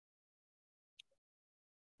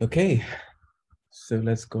Okay, so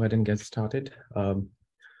let's go ahead and get started.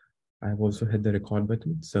 I've also hit the record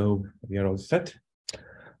button, so we are all set.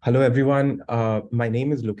 Hello, everyone. My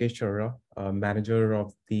name is Lokesh Chorra, manager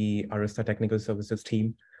of the Arista Technical Services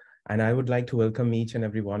team, and I would like to welcome each and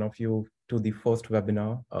every one of you to the first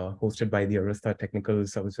webinar hosted by the Arista Technical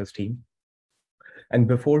Services team. And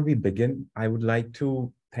before we begin, I would like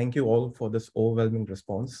to thank you all for this overwhelming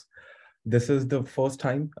response. This is the first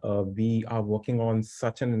time we are working on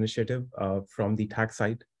such an initiative from the TAC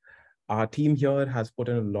side. Our team here has put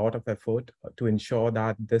in a lot of effort to ensure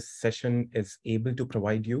that this session is able to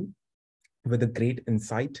provide you with a great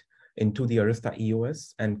insight into the Arista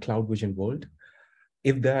EOS and Cloud Vision world.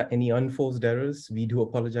 If there are any unforced errors, we do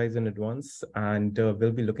apologize in advance, and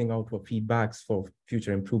we'll be looking out for feedbacks for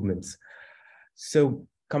future improvements. So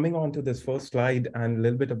coming on to this first slide and a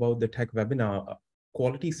little bit about the tech webinar,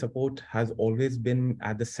 quality support has always been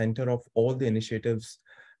at the center of all the initiatives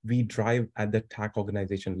we drive at the TAC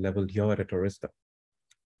organization level here at Arista.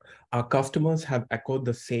 Our customers have echoed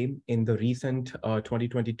the same in the recent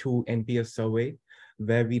 2022 NPS survey,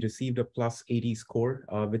 where we received a +80 score,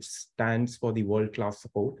 which stands for the world-class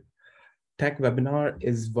support. Tech Webinar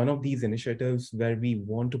is one of these initiatives where we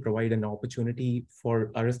want to provide an opportunity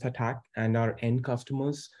for Arista TAC and our end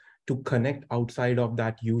customers to connect outside of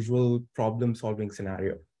that usual problem-solving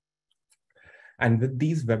scenario. And with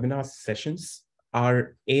these webinar sessions,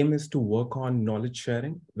 our aim is to work on knowledge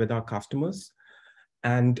sharing with our customers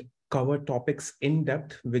and cover topics in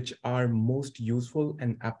depth which are most useful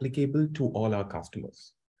and applicable to all our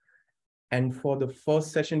customers. And for the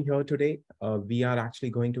first session here today, we are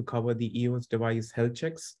actually going to cover the EOS device health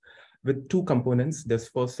checks with two components. This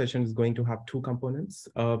first session is going to have two components.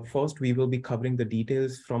 First, we will be covering the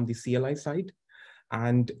details from the CLI side.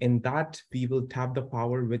 And in that, we will tap the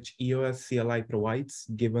power which EOS CLI provides,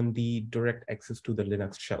 given the direct access to the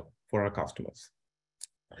Linux shell for our customers.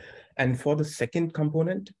 And for the second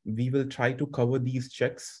component, we will try to cover these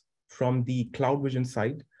checks from the Cloud Vision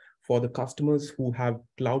side for the customers who have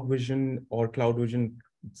Cloud Vision or Cloud Vision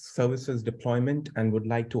services deployment and would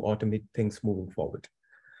like to automate things moving forward.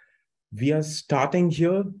 We are starting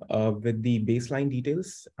here with the baseline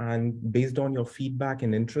details, and based on your feedback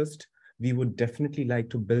and interest, we would definitely like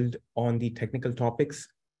to build on the technical topics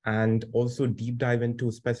and also deep dive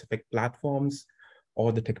into specific platforms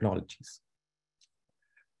or the technologies.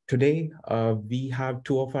 Today, we have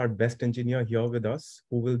two of our best engineers here with us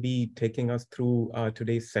who will be taking us through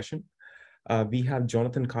today's session. We have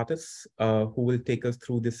Jonathan Curtis, who will take us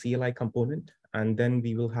through the CLI component, and then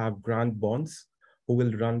we will have Grant Bonds, who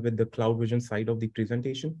will run with the Cloud Vision side of the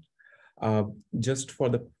presentation. Just for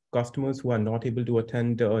the customers who are not able to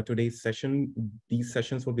attend today's session, these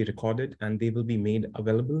sessions will be recorded and they will be made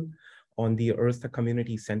available on the Arista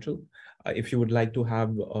Community Central, if you would like to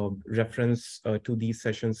have reference to these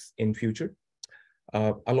sessions in future.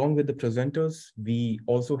 Along with the presenters, we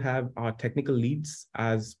also have our technical leads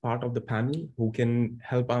as part of the panel who can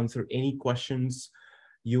help answer any questions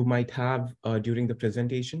you might have during the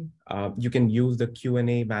presentation. You can use the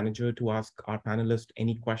Q&A manager to ask our panelists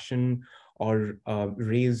any question or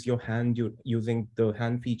raise your hand using the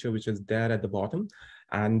hand feature, which is there at the bottom.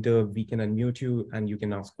 And we can unmute you and you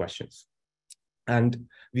can ask questions. And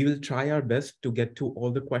we will try our best to get to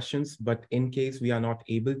all the questions, but in case we are not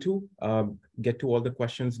able to get to all the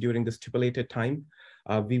questions during the stipulated time,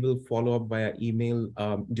 we will follow up via email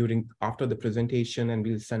after the presentation, and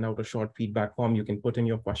we'll send out a short feedback form. You can put in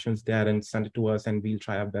your questions there and send it to us, and we'll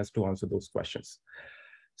try our best to answer those questions.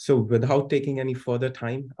 So without taking any further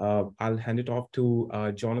time, I'll hand it off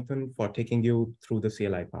to Jonathan for taking you through the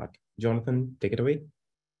CLI part. Jonathan, take it away.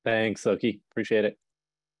 Thanks, Loki. Appreciate it.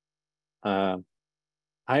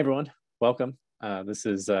 Hi, everyone. Welcome. This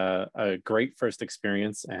is a great first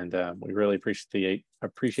experience, and we really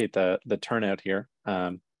appreciate the turnout here.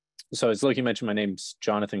 So as Loki mentioned, my name's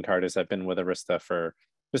Jonathan Curtis. I've been with Arista for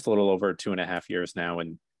just a little over 2.5 years now,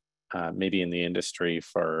 and maybe in the industry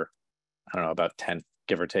for, I don't know, about 10,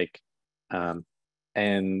 give or take.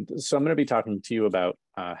 And so I'm going to be talking to you about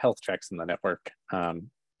health checks in the network.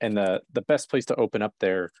 And the best place to open up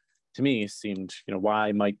there, to me, seemed,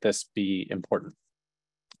 why might this be important?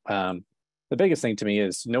 The biggest thing to me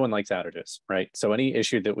is no one likes outages, right? So any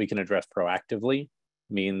issue that we can address proactively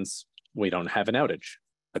means we don't have an outage.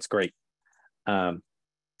 That's great.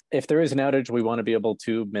 If there is an outage, we want to be able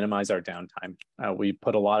to minimize our downtime. We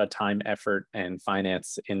put a lot of time, effort, and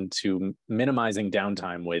finance into minimizing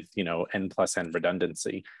downtime with, N+N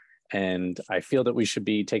redundancy. And I feel that we should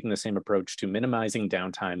be taking the same approach to minimizing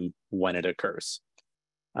downtime when it occurs.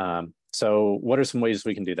 So what are some ways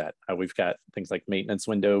we can do that? We've got things like maintenance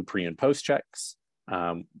window, pre and post checks.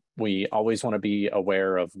 We always want to be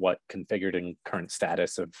aware of what configured and current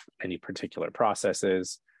status of any particular process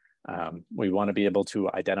is. We want to be able to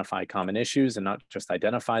identify common issues and not just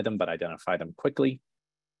identify them, but identify them quickly.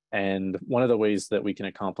 And one of the ways that we can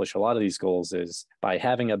accomplish a lot of these goals is by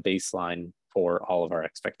having a baseline for all of our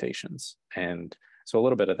expectations. And so a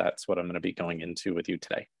little bit of that's what I'm going to be going into with you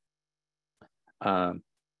today. So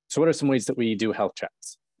what are some ways that we do health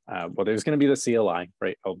checks? Well, there's going to be the CLI,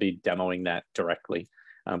 right? I'll be demoing that directly.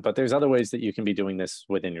 But there's other ways that you can be doing this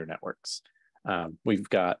within your networks. We've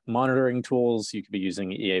got monitoring tools. You could be using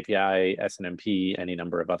eAPI, SNMP, any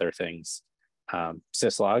number of other things.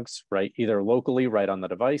 Syslogs, right? Either locally right on the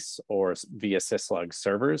device or via syslog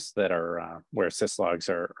servers that are where syslogs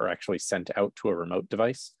are actually sent out to a remote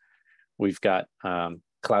device. We've got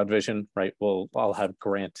Cloud Vision, right? I'll have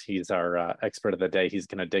Grant, he's our expert of the day. He's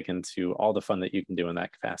going to dig into all the fun that you can do in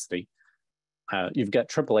that capacity. You've got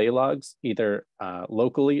AAA logs, either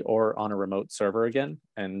locally or on a remote server again.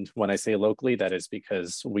 And when I say locally, that is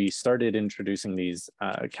because we started introducing these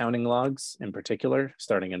accounting logs in particular,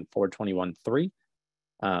 starting in 421.3.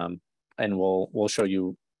 And we'll show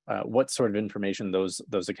you what sort of information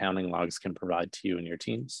those accounting logs can provide to you and your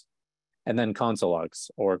teams. And then console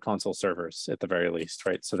logs or console servers at the very least,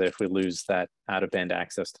 right? So that if we lose that out-of-band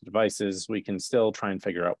access to devices, we can still try and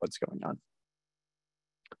figure out what's going on.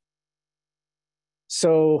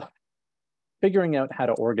 So figuring out how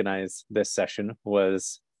to organize this session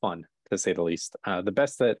was fun, to say the least. The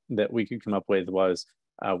best that we could come up with was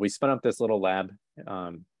we spun up this little lab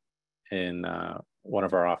in one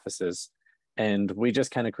of our offices, and we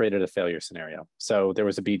just kind of created a failure scenario. So there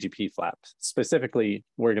was a BGP flap. Specifically,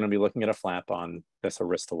 we're going to be looking at a flap on this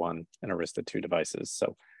Arista 1 and Arista 2 devices.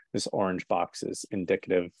 So this orange box is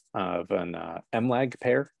indicative of an MLAG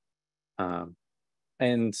pair.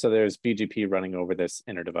 And so there's BGP running over this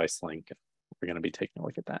inter-device link. We're going to be taking a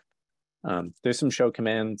look at that. There's some show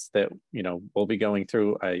commands that we'll be going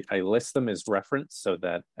through. I list them as reference so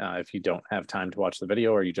that if you don't have time to watch the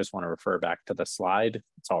video or you just want to refer back to the slide,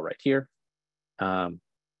 it's all right here.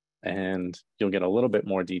 And you'll get a little bit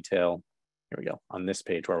more detail, here we go, on this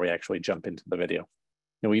page where we actually jump into the video.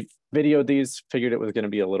 Now, we videoed these, figured it was going to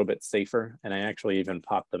be a little bit safer, and I actually even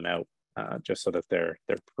popped them out just so that they're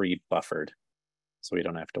pre-buffered, so we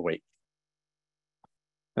don't have to wait.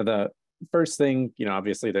 Now, the first thing,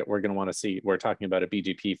 obviously that we're going to want to see, we're talking about a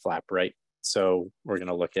BGP flap, right? So we're going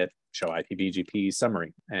to look at show IP BGP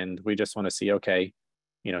summary, and we just want to see, okay,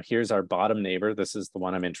 here's our bottom neighbor. This is the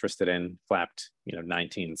one I'm interested in, flapped,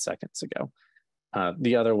 19 seconds ago.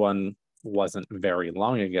 The other one wasn't very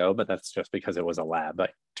long ago, but that's just because it was a lab. I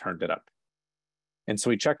turned it up. And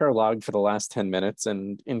so we check our log for the last 10 minutes,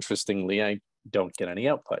 and interestingly, I don't get any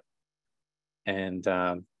output. And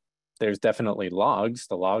there's definitely logs.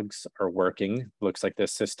 The logs are working. Looks like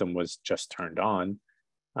this system was just turned on.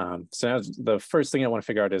 So now the first thing I want to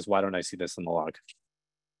figure out is, why don't I see this in the log?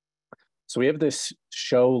 So we have this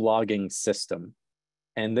show logging system,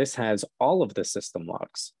 and this has all of the system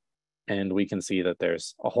logs. And we can see that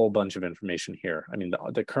there's a whole bunch of information here. I mean,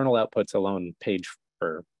 the kernel outputs alone page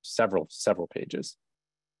for several pages.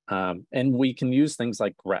 And we can use things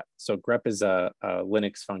like grep. So grep is a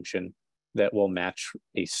Linux function that will match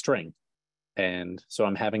a string. And so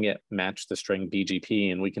I'm having it match the string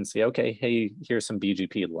BGP, and we can see, okay, hey, here's some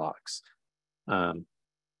BGP logs. And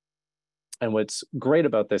what's great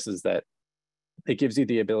about this is that it gives you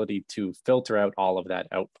the ability to filter out all of that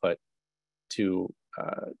output to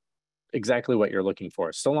exactly what you're looking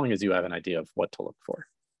for, so long as you have an idea of what to look for.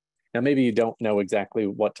 Now, maybe you don't know exactly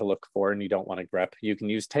what to look for and you don't want to grep. You can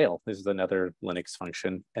use tail. This is another Linux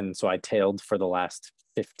function. And so I tailed for the last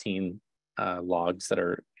 15 logs that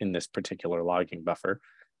are in this particular logging buffer.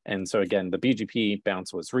 And so again, the BGP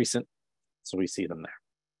bounce was recent, so we see them there.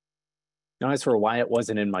 Now, as for why it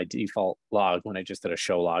wasn't in my default log when I just did a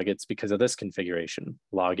show log, it's because of this configuration.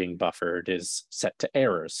 Logging buffered is set to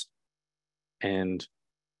errors. And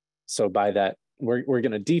so by that, we're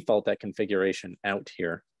going to default that configuration out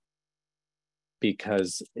here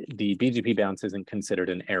because the BGP bounce isn't considered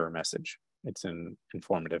an error message. It's an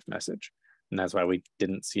informative message. And that's why we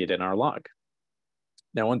didn't see it in our log.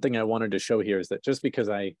 Now, one thing I wanted to show here is that just because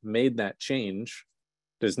I made that change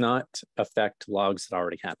does not affect logs that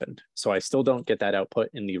already happened. So I still don't get that output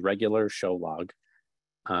in the regular show log,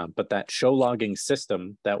 but that show logging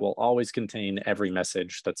system, that will always contain every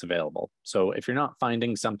message that's available. So if you're not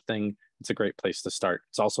finding something, it's a great place to start.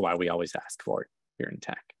 It's also why we always ask for it here in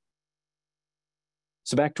TAC.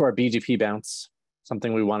 So back to our BGP bounce,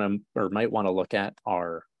 something we want to or might want to look at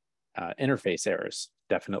are interface errors.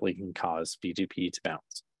 Definitely can cause BGP to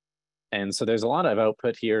bounce. And so there's a lot of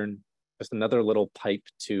output here, just another little pipe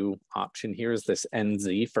to option here is this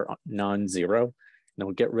NZ for non-zero. And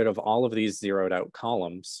we'll get rid of all of these zeroed out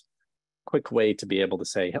columns. Quick way to be able to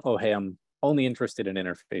say, oh, hey, I'm only interested in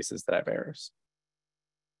interfaces that have errors.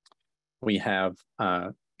 We have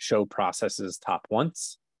show processes top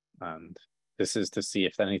once. And this is to see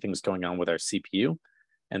if anything's going on with our CPU.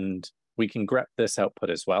 And we can grep this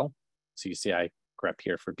output as well. So you see I grep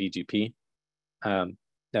here for BGP.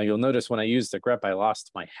 Now you'll notice when I used the grep, I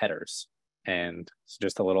lost my headers. And it's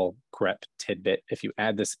just a little grep tidbit. If you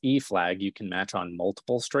add this E flag, you can match on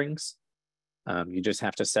multiple strings. You just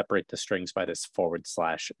have to separate the strings by this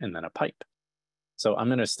 / and then a pipe. So I'm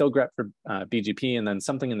going to still grep for BGP and then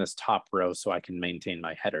something in this top row so I can maintain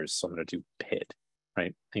my headers. So I'm going to do PID,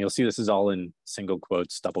 right? And you'll see this is all in single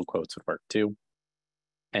quotes, double quotes would work too.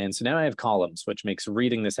 And so now I have columns, which makes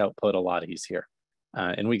reading this output a lot easier.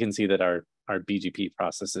 And we can see that our BGP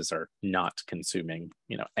processes are not consuming,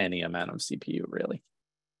 any amount of CPU really.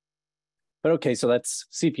 But okay, so that's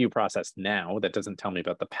CPU process now. That doesn't tell me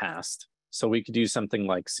about the past. So we could do something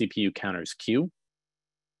like CPU counters Q.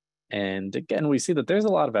 And again, we see that there's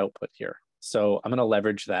a lot of output here. So I'm going to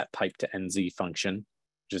leverage that pipe to NZ function,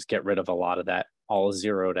 just get rid of a lot of that all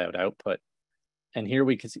zeroed out output. And here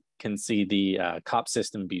we can see the COP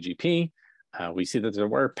system BGP. We see that there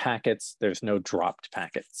were packets, there's no dropped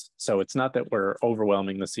packets. So it's not that we're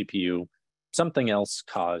overwhelming the CPU. Something else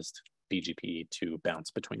caused BGP to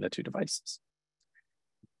bounce between the two devices.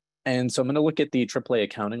 And so I'm going to look at the AAA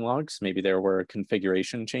accounting logs. Maybe there were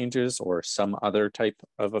configuration changes or some other type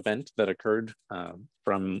of event that occurred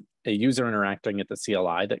from a user interacting at the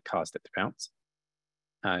CLI that caused it to bounce.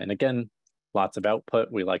 And again, lots of output.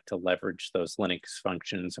 We like to leverage those Linux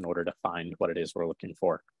functions in order to find what it is we're looking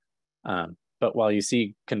for. But while you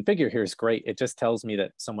see configure here is great, it just tells me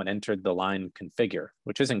that someone entered the line configure,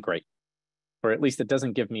 which isn't great, or at least it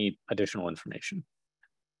doesn't give me additional information.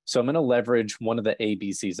 So I'm going to leverage one of the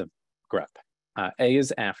ABCs of grep. A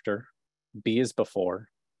is after, B is before,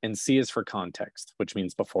 and C is for context, which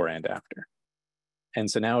means before and after. And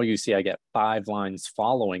so now you see I get 5 lines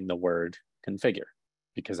following the word configure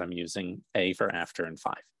because I'm using A for after and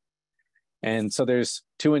 5. And so there's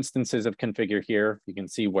 2 instances of configure here. You can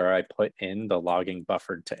see where I put in the logging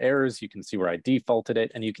buffered to errors. You can see where I defaulted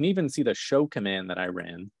it. And you can even see the show command that I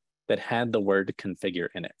ran that had the word configure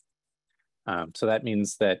in it. So that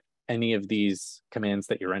means that any of these commands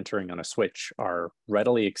that you're entering on a switch are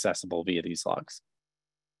readily accessible via these logs.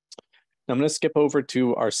 Now I'm going to skip over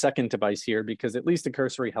to our second device here because at least a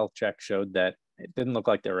cursory health check showed that it didn't look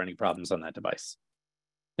like there were any problems on that device.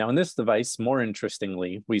 Now in this device, more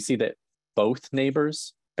interestingly, we see that both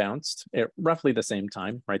neighbors bounced at roughly the same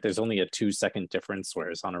time, right? There's only a 2-second difference,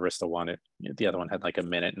 whereas on Arista 1, the other one had like 1.5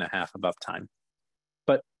 minutes of uptime.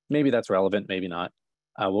 But maybe that's relevant, maybe not.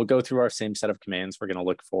 We'll go through our same set of commands. We're going to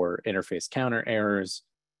look for interface counter errors.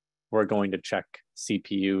 We're going to check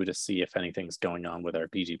CPU to see if anything's going on with our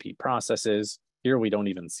BGP processes. Here, we don't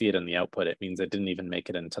even see it in the output. It means it didn't even make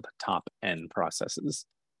it into the top N processes.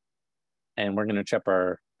 And we're going to check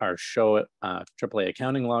our show AAA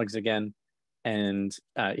accounting logs again. And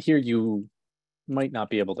here you might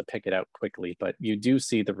not be able to pick it out quickly, but you do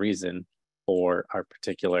see the reason for our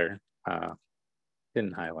particular,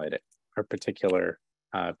 didn't highlight it, our particular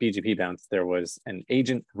BGP bounce. There was an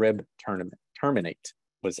agent rib terminate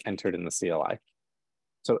was entered in the CLI.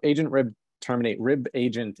 So agent rib terminate, rib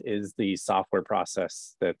agent is the software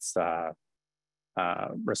process that's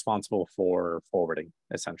responsible for forwarding,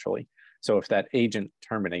 essentially. So if that agent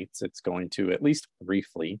terminates, it's going to at least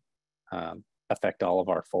briefly affect all of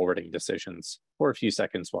our forwarding decisions for a few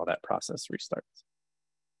seconds while that process restarts.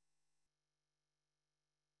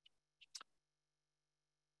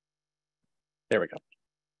 There we go.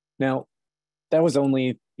 Now, that was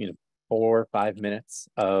only 4 or 5 minutes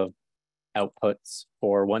of outputs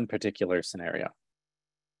for one particular scenario.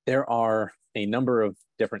 There are a number of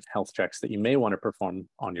different health checks that you may want to perform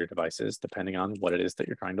on your devices, depending on what it is that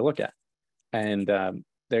you're trying to look at. And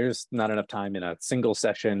there's not enough time in a single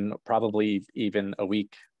session, probably even a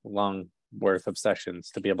week long worth of sessions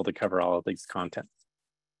to be able to cover all of these contents.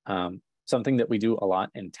 Something that we do a lot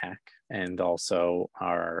in TAC and also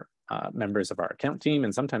our members of our account team,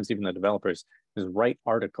 and sometimes even the developers, is write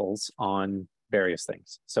articles on various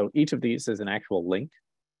things. So each of these is an actual link.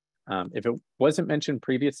 If it wasn't mentioned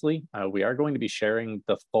previously, we are going to be sharing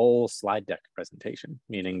the full slide deck presentation,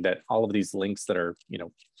 meaning that all of these links that are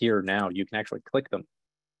here now, you can actually click them.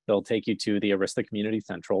 They'll take you to the Arista Community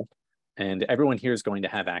Central, and everyone here is going to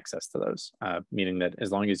have access to those, meaning that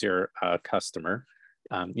as long as you're a customer,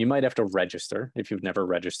 You might have to register. If you've never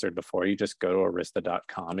registered before, you just go to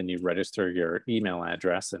arista.com and you register your email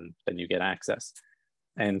address, and then you get access.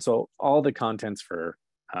 And so all the contents for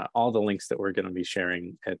all the links that we're going to be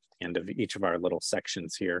sharing at the end of each of our little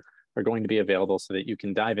sections here are going to be available so that you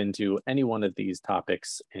can dive into any one of these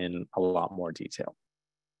topics in a lot more detail.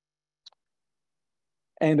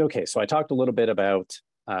 And okay, so I talked a little bit about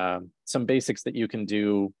some basics that you can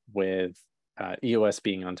do with EOS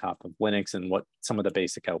being on top of Linux and what some of the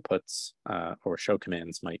basic outputs or show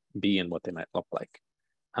commands might be and what they might look like.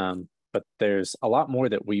 But there's a lot more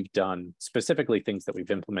that we've done, specifically things that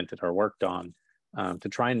we've implemented or worked on to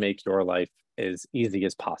try and make your life as easy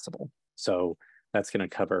as possible. So that's going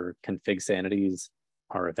to cover config sanities,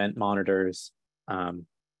 our event monitors,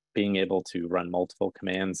 being able to run multiple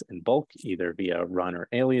commands in bulk, either via run or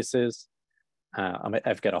aliases.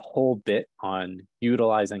 I've got a whole bit on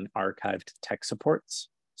utilizing archived tech supports.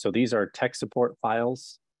 So these are tech support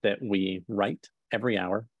files that we write every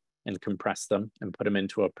hour and compress them and put them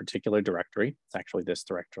into a particular directory. It's actually this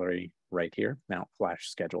directory right here, mount flash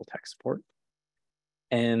schedule tech support.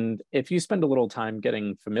 And if you spend a little time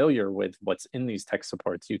getting familiar with what's in these tech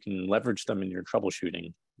supports, you can leverage them in your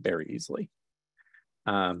troubleshooting very easily.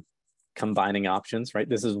 Combining options, right?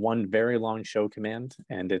 This is one very long show command,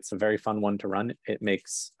 and it's a very fun one to run. It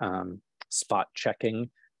makes spot checking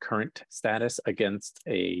current status against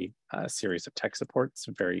a series of tech supports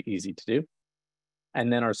very easy to do.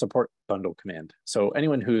 And then our support bundle command. So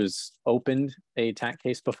anyone who's opened a TAC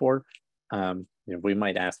case before, we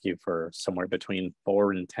might ask you for somewhere between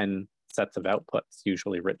 4 and 10 sets of outputs,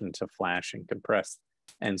 usually written to flash and compressed.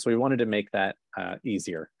 And so we wanted to make that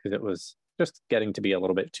easier because it was just getting to be a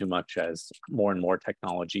little bit too much as more and more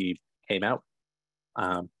technology came out.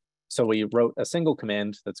 So we wrote a single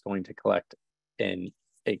command that's going to collect in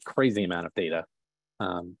a crazy amount of data.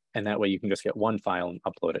 And that way you can just get one file and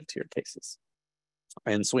upload it to your cases.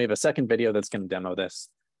 And so we have a second video that's going to demo this.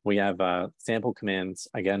 We have sample commands,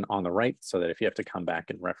 again, on the right, so that if you have to come back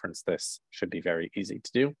and reference this, should be very easy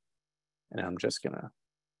to do. And I'm just going to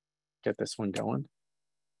get this one going.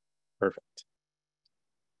 Perfect.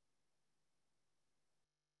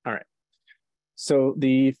 All right. So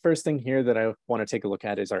the first thing here that I want to take a look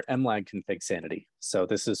at is our mlag config sanity. So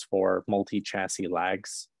this is for multi-chassis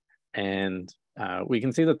lags. And we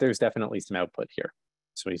can see that there's definitely some output here.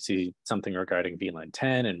 So we see something regarding VLAN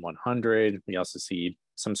 10 and 100. We also see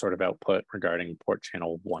some sort of output regarding port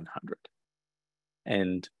channel 100.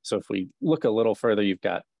 And so if we look a little further, you've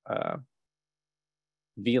got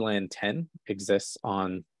VLAN 10 exists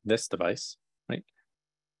on this device, right?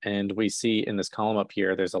 And we see in this column up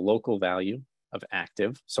here, there's a local value of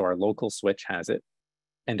active. So our local switch has it.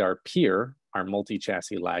 And our peer, our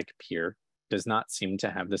multi-chassis lag peer, does not seem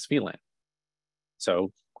to have this VLAN.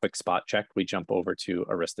 So quick spot check, we jump over to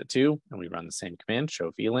Arista 2 and we run the same command,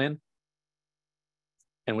 show VLAN.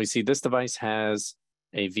 And we see this device has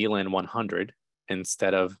a VLAN 100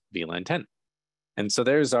 instead of VLAN 10. And so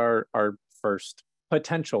there's our first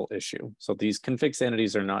potential issue. So these config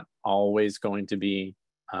sanities are not always going to be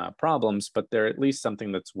problems, but they're at least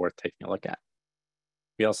something that's worth taking a look at.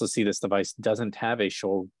 We also see this device doesn't have a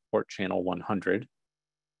show port channel 100.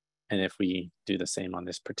 And if we do the same on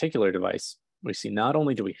this particular device, we see not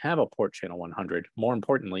only do we have a port channel 100, more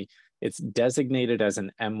importantly, it's designated as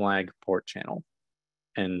an mlag port channel.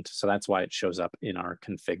 And so that's why it shows up in our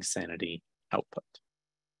config sanity output.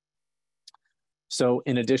 So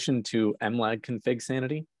in addition to mlag config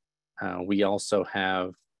sanity, we also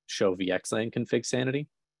have show VXLAN config sanity.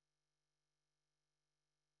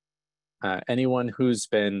 Anyone who's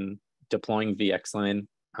been deploying VXLAN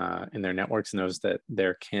in their networks knows that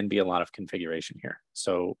there can be a lot of configuration here.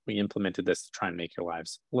 So we implemented this to try and make your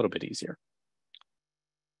lives a little bit easier.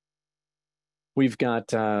 We've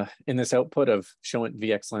got in this output of showing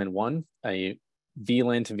VXLAN 1, a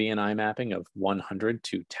VLAN to VNI mapping of 100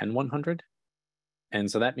 to 10100. And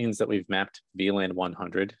so that means that we've mapped VLAN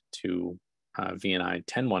 100 to VNI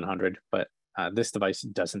 10100, but this device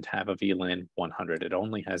doesn't have a VLAN 100. It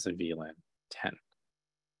only has a VLAN 10.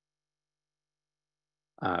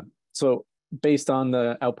 So based on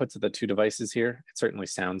the outputs of the two devices here, it certainly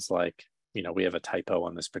sounds like, we have a typo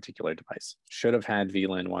on this particular device. Should have had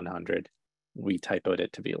VLAN 100. We typoed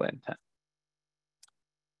it to VLAN 10.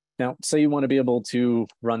 Now, say you want to be able to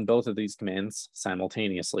run both of these commands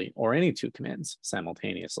simultaneously, or any two commands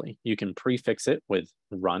simultaneously. You can prefix it with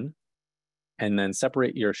run, and then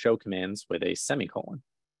separate your show commands with a semicolon.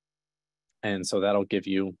 And so that'll give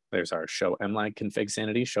you, there's our show mlag config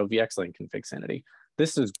sanity, show VXLAN config sanity.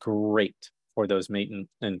 This is great for those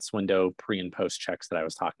maintenance window pre and post checks that I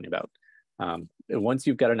was talking about. Once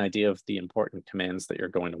you've got an idea of the important commands that you're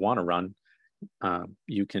going to want to run,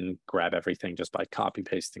 you can grab everything just by copy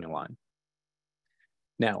pasting a line.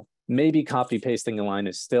 Now, maybe copy pasting a line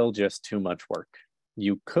is still just too much work.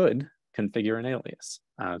 You could configure an alias.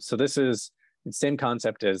 So this is the same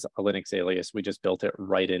concept as a Linux alias. We just built it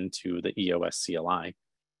right into the EOS CLI.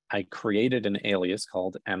 I created an alias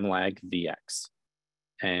called mlagvx.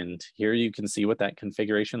 And here you can see what that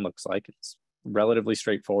configuration looks like. It's relatively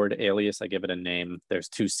straightforward alias. I give it a name. There's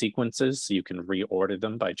 2 sequences, so you can reorder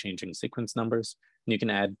them by changing sequence numbers. And you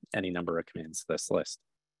can add any number of commands to this list.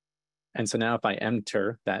 And so now if I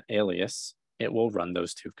enter that alias, it will run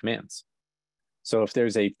those 2 commands. So if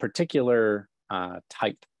there's a particular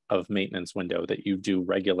type of maintenance window that you do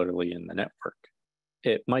regularly in the network,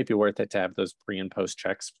 it might be worth it to have those pre and post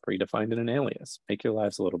checks predefined in an alias. Make your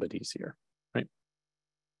lives a little bit easier, right?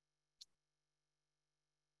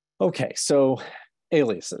 Okay, so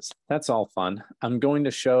aliases, that's all fun. I'm going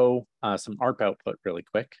to show some ARP output really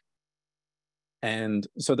quick. And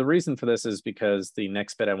so the reason for this is because the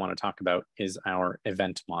next bit I want to talk about is our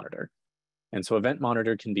event monitor. And so event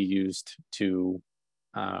monitor can be used to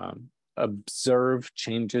observe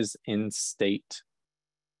changes in state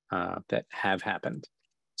that have happened.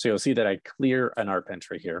 So you'll see that I clear an ARP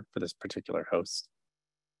entry here for this particular host.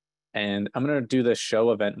 And I'm going to do the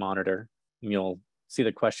show event monitor. And you'll see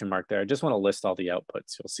the question mark there. I just want to list all the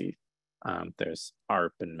outputs. You'll see there's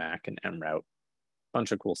ARP and MAC and mroute,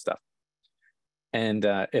 bunch of cool stuff. And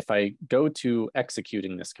if I go to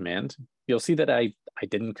executing this command, you'll see that I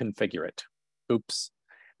didn't configure it. Oops.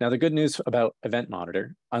 Now, the good news about Event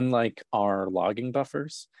Monitor, unlike our logging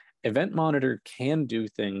buffers, Event Monitor can do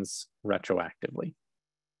things retroactively.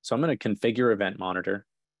 So I'm going to configure Event Monitor,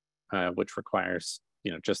 which requires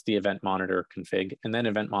just the Event Monitor config, and then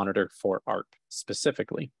Event Monitor for ARP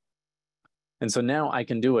specifically. And so now I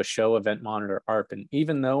can do a show Event Monitor ARP, and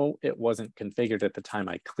even though it wasn't configured at the time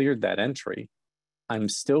I cleared that entry, I'm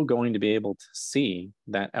still going to be able to see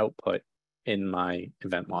that output in my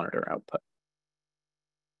Event Monitor output.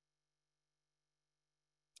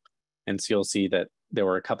 And so you'll see that there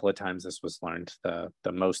were a couple of times this was learned, the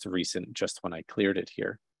most recent just when I cleared it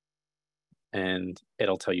here. And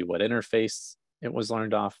it'll tell you what interface it was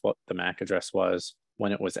learned off, what the MAC address was,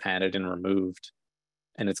 when it was added and removed.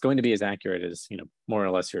 And it's going to be as accurate as, more or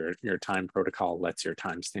less your time protocol lets your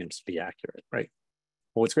timestamps be accurate, right?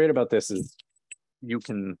 Well, what's great about this is you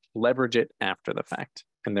can leverage it after the fact.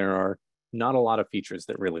 And there are not a lot of features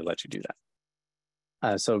that really let you do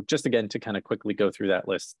that. So just again, to kind of quickly go through that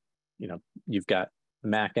list, you've got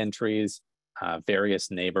MAC entries, various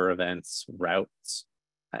neighbor events, routes,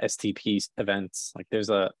 STP events. Like there's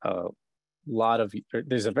a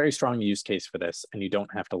very strong use case for this, and you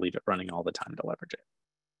don't have to leave it running all the time to leverage it.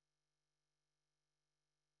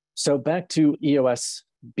 So back to EOS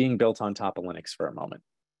being built on top of Linux for a moment.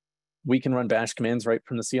 We can run bash commands right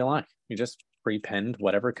from the CLI. You just prepend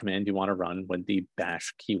whatever command you want to run with the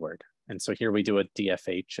bash keyword. And so here we do a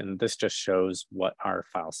DFH, and this just shows what our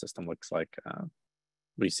file system looks like.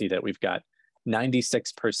 We see that we've got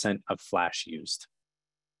 96% of flash used.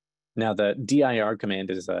 Now the dir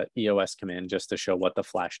command is a EOS command just to show what the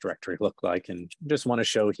flash directory looked like. And just want to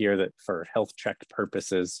show here that for health check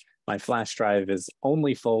purposes, my flash drive is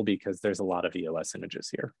only full because there's a lot of EOS images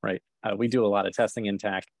here, right? We do a lot of testing in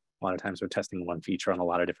TAC. A lot of times we're testing one feature on a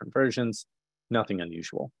lot of different versions, nothing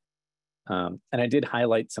unusual. And I did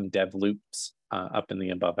highlight some dev loops up in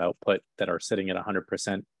the above output that are sitting at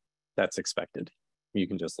 100%. That's expected. You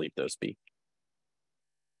can just leave those be.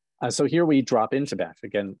 So here we drop into bash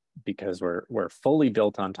again, because we're fully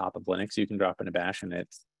built on top of Linux. You can drop into bash, and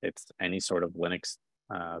it's any sort of Linux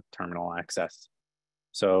terminal access.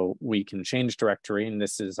 So we can change directory, and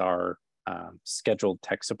this is our scheduled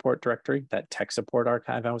tech support directory, that tech support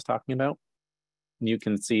archive I was talking about. And you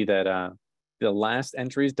can see that the last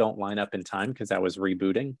entries don't line up in time because that was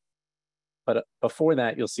rebooting. But before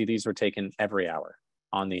that, you'll see these were taken every hour,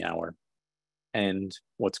 on the hour. And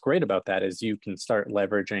what's great about that is you can start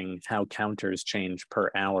leveraging how counters change per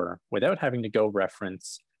hour without having to go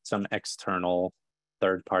reference some external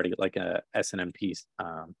third party like a SNMP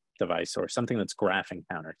device or something that's graphing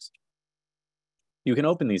counters. You can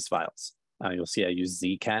open these files. You'll see I use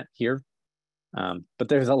zcat here, but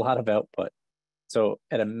there's a lot of output. So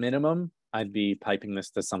at a minimum, I'd be piping this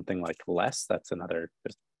to something like less. That's another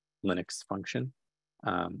just Linux function.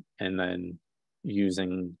 And then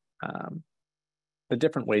using the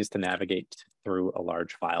different ways to navigate through a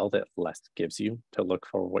large file that less gives you to look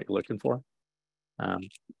for what you're looking for.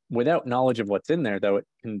 Without knowledge of what's in there, though, it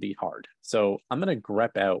can be hard. So I'm going to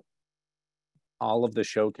grep out all of the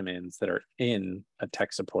show commands that are in a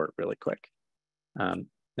tech support really quick.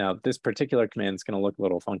 Now, this particular command is going to look a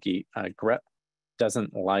little funky. grep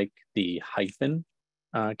doesn't like the hyphen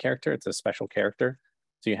character. It's a special character.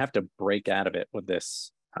 So you have to break out of it with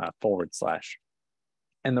this /.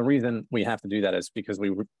 And the reason we have to do that is because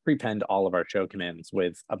we prepend all of our show commands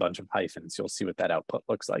with a bunch of hyphens. You'll see what that output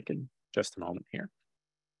looks like in just a moment here.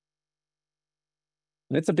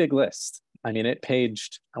 And it's a big list. I mean, it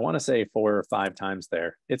paged, I want to say 4 or 5 times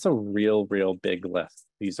there. It's a real big list.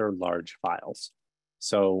 These are large files.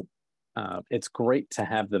 So it's great to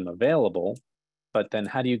have them available, but then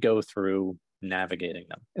how do you go through navigating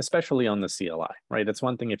them, especially on the CLI, right? It's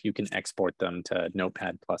one thing if you can export them to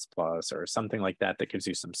Notepad++ or something like that that gives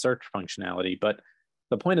you some search functionality, but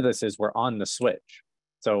the point of this is we're on the switch.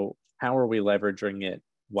 So how are we leveraging it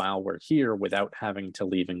while we're here without having to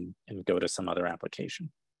leave and go to some other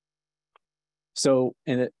application? So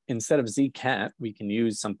instead of zcat, we can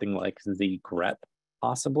use something like zgrep,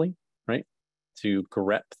 possibly, right? To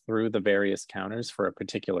grep through the various counters for a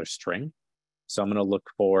particular string. So I'm going to look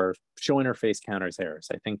for show interface counters errors.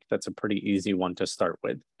 I think that's a pretty easy one to start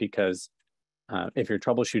with, because if you're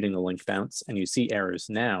troubleshooting the link bounce and you see errors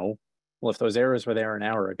now, well, if those errors were there an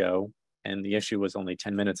hour ago and the issue was only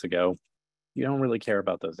 10 minutes ago, you don't really care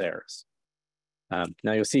about those errors.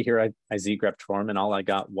 Now you'll see here I zgrepped for them and all I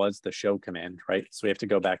got was the show command, right? So we have to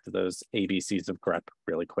go back to those ABCs of grep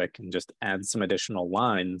really quick and just add some additional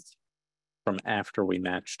lines from after we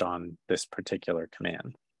matched on this particular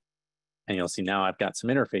command. And you'll see now I've got some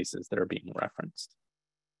interfaces that are being referenced.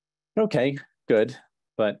 Okay, good.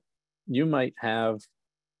 But you might have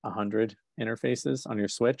 100 interfaces on your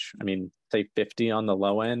switch. I mean, say 50 on the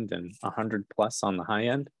low end and 100 plus on the high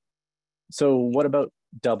end. So what about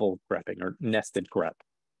double grepping or nested grep,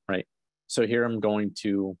 right? So here I'm going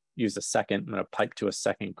to use a second, I'm going to pipe to a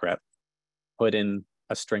second grep, put in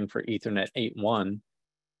a string for Ethernet 8.1,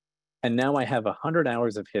 and now I have 100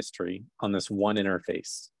 hours of history on this one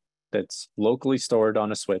interface that's locally stored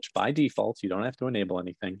on a switch by default. You don't have to enable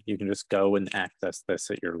anything. You can just go and access this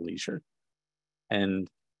at your leisure. And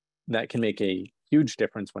that can make a huge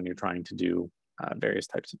difference when you're trying to do various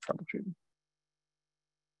types of troubleshooting.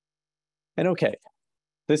 And okay,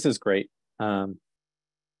 this is great. What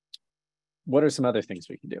are some other things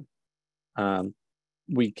we can do?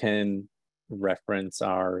 We can reference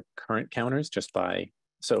our current counters just by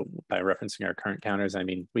referencing our current counters, I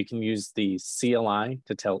mean, we can use the CLI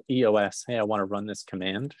to tell EOS, hey, I want to run this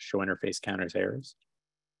command, show interface counters errors.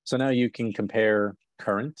 So now you can compare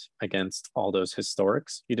current against all those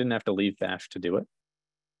historics. You didn't have to leave bash to do it.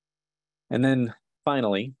 And then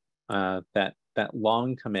finally, that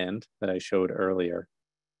long command that I showed earlier,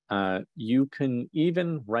 you can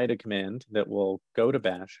even write a command that will go to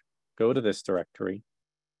bash, go to this directory,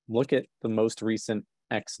 look at the most recent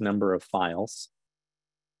X number of files,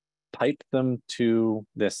 pipe them to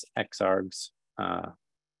this xargs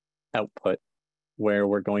output where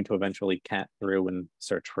we're going to eventually cat through and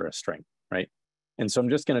search for a string, right? And so I'm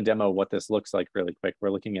just going to demo what this looks like really quick. We're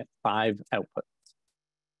looking at 5 outputs.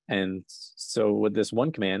 And so with this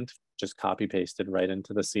one command, just copy pasted right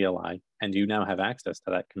into the CLI, and you now have access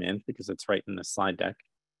to that command because it's right in the slide deck.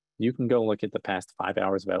 You can go look at the past 5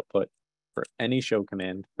 hours of output for any show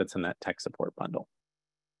command that's in that tech support bundle.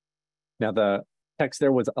 Now the text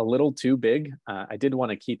there was a little too big. I did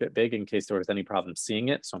want to keep it big in case there was any problem seeing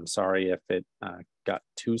it. So I'm sorry if it got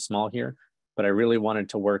too small here, but I really wanted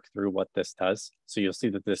to work through what this does. So you'll see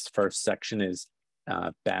that this first section is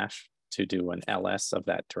bash to do an ls of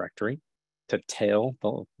that directory to tail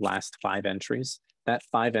the last 5 entries. That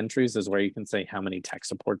 5 entries is where you can say how many tech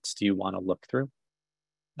supports do you want to look through.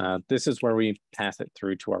 This is where we pass it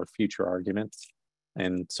through to our future arguments.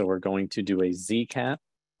 And so we're going to do a zcat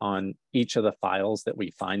on each of the files that we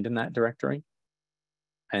find in that directory.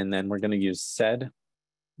 And then we're going to use sed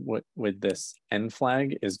with this n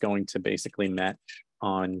flag is going to basically match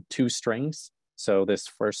on 2 strings. So this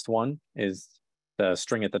first one is the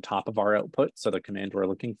string at the top of our output, so the command we're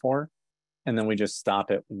looking for. And then we just stop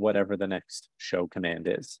at whatever the next show command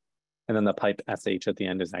is. And then the pipe sh at the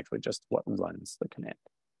end is actually just what runs the command.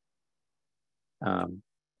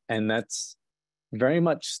 And that's very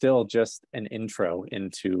much still just an intro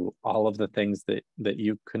into all of the things that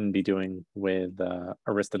you can be doing with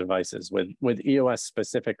Arista devices, with EOS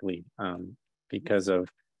specifically, because of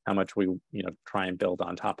how much we try and build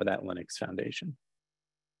on top of that Linux foundation.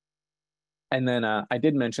 And then I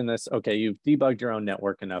did mention this. Okay, you've debugged your own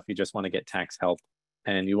network enough. You just want to get tax help,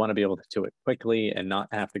 and you want to be able to do it quickly and not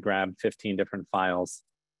have to grab 15 different files.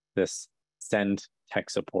 This send tech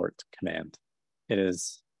support command. It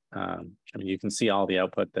is. I mean, you can see all the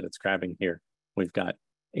output that it's grabbing here. we've got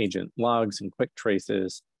agent logs and quick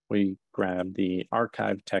traces. We grab the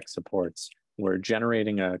archived tech supports. We're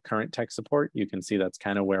generating a current tech support. You can see that's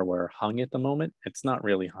kind of where we're hung at the moment. It's not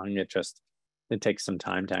really hung, it takes some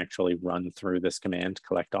time to actually run through this command,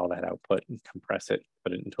 collect all that output and compress it,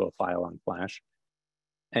 put it into a file on flash.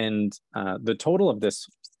 And the total of this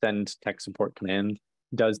send tech support command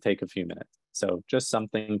does take a few minutes. So just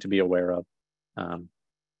something to be aware of.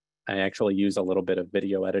 I actually use a little bit of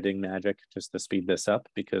video editing magic just to speed this up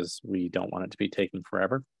because we don't want it to be taking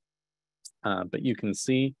forever. But you can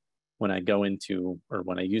see when I go into, or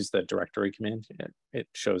when I use the directory command, it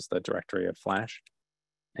shows the directory of flash.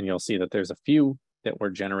 And you'll see that there's a few that were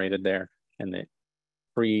generated there and it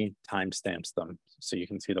pre-timestamps them. So you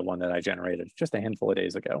can see the one that I generated just a handful of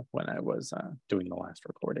days ago when I was doing the last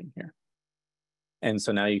recording here. And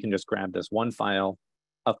so now you can just grab this one file,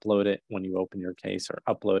 upload it when you open your case, or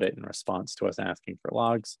upload it in response to us asking for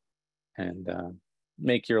logs, and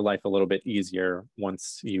make your life a little bit easier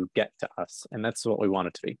once you get to us. And that's what we want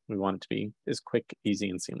it to be. We want it to be as quick, easy,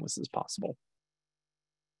 and seamless as possible.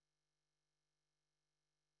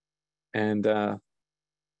 And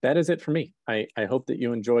that is it for me. I hope that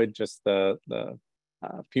you enjoyed just the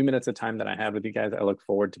few minutes of time that I had with you guys. I look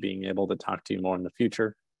forward to being able to talk to you more in the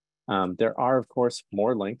future. There are, of course,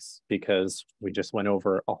 more links because we just went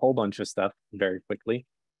over a whole bunch of stuff very quickly.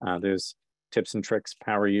 There's tips and tricks,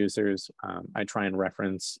 power users. I try and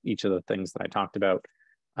reference each of the things that I talked about.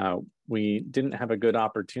 We didn't have a good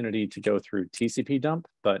opportunity to go through TCP dump,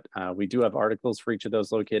 but we do have articles for each of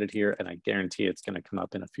those located here, and I guarantee it's going to come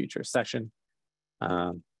up in a future session.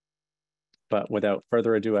 But without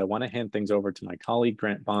further ado, I want to hand things over to my colleague,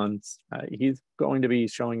 Grant Bonds. He's going to be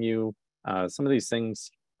showing you some of these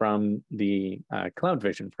things from the Cloud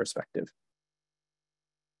Vision perspective.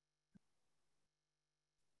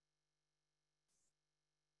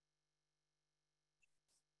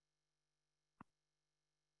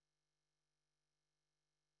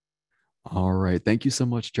 All right. Thank you so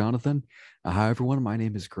much, Jonathan. Hi, everyone. My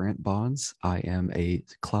name is Grant Bonds. I am a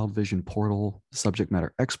Cloud Vision portal subject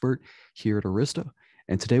matter expert here at Arista.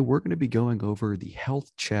 And today we're going to be going over the health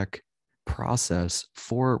check process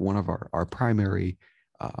for one of our primary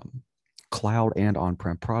cloud and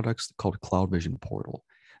on-prem products called Cloud Vision Portal.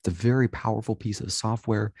 It's a very powerful piece of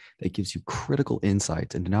software that gives you critical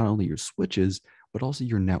insights into not only your switches, but also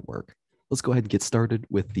your network. Let's go ahead and get started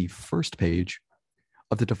with the first page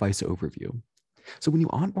of the device overview. So when you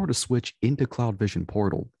onboard a switch into Cloud Vision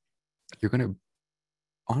Portal, you're going to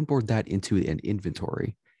onboard that into an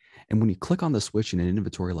inventory. And when you click on the switch in an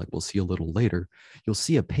inventory, like we'll see a little later, you'll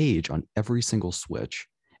see a page on every single switch.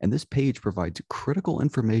 And this page provides critical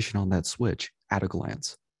information on that switch at a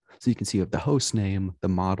glance. So you can see the host name, the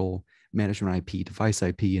model, management IP, device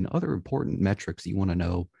IP, and other important metrics you want to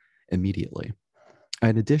know immediately.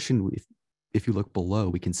 In addition, if you look below,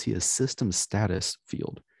 we can see a system status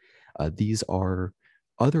field. These are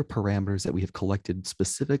other parameters that we have collected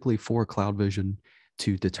specifically for Cloud Vision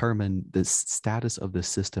to determine the status of the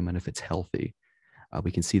system and if it's healthy.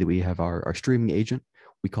 We can see that we have our streaming agent.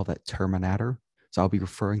 We call that Terminator. So I'll be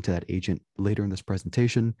referring to that agent later in this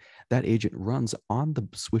presentation. That agent runs on the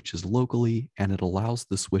switches locally, and it allows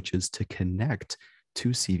the switches to connect to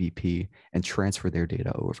CVP and transfer their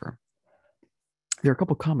data over. There are a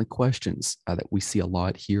couple common questions that we see a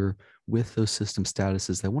lot here with those system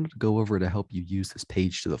statuses that I wanted to go over to help you use this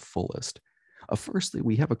page to the fullest. Firstly,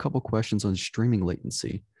 we have a couple questions on streaming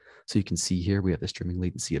latency. So you can see here we have the streaming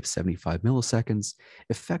latency of 75 milliseconds.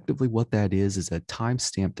 Effectively, what that is a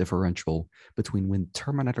timestamp differential between when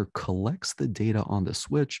Terminator collects the data on the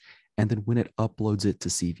switch and then when it uploads it to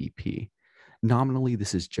CVP. Nominally,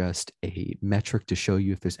 this is just a metric to show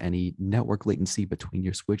you if there's any network latency between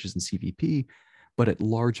your switches and CVP, but at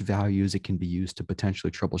large values, it can be used to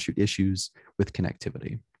potentially troubleshoot issues with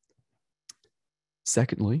connectivity.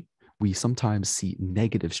 Secondly, we sometimes see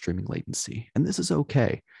negative streaming latency, and this is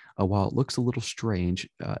okay. While it looks a little strange,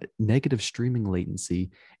 negative streaming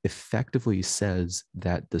latency effectively says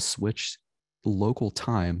that the switch local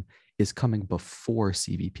time is coming before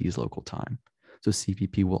CVP's local time. So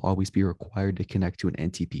CVP will always be required to connect to an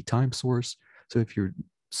NTP time source. So if your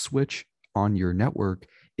switch on your network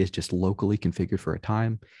is just locally configured for a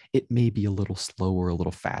time, it may be a little slow or a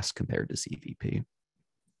little fast compared to CVP.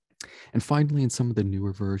 And finally, in some of the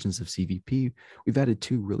newer versions of CVP, we've added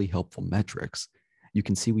two really helpful metrics. You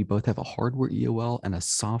can see we both have a hardware EOL and a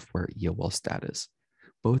software EOL status.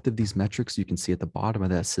 Both of these metrics you can see at the bottom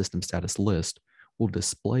of that system status list will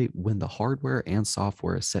display when the hardware and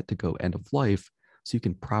software is set to go end of life, so you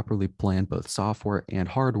can properly plan both software and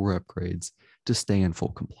hardware upgrades to stay in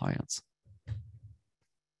full compliance.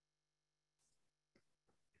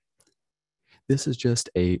 This is just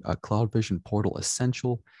a CloudVision portal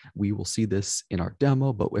essential. We will see this in our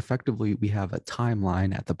demo, but effectively we have a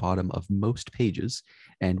timeline at the bottom of most pages.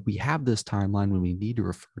 And we have this timeline when we need to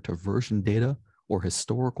refer to version data or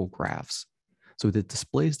historical graphs. So it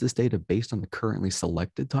displays this data based on the currently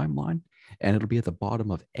selected timeline, and it'll be at the bottom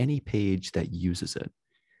of any page that uses it.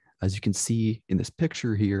 As you can see in this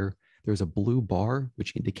picture here, there's a blue bar,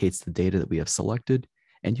 which indicates the data that we have selected,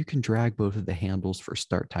 and you can drag both of the handles for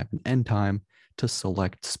start time and end time to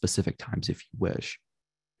select specific times if you wish.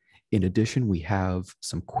 In addition, we have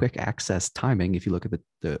some quick access timing. If you look at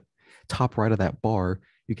the top right of that bar,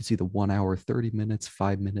 you can see the 1 hour, 30 minutes,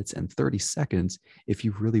 5 minutes, and 30 seconds if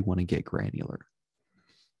you really want to get granular.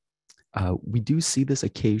 We do see this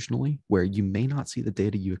occasionally where you may not see the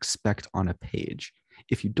data you expect on a page.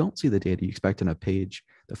 If you don't see the data you expect on a page,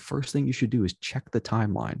 the first thing you should do is check the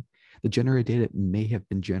timeline. The generated data may have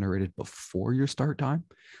been generated before your start time.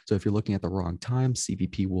 So if you're looking at the wrong time,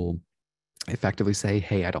 CVP will effectively say,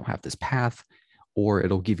 hey, I don't have this path, or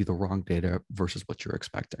it'll give you the wrong data versus what you're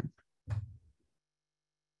expecting.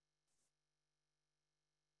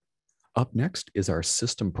 Up next is our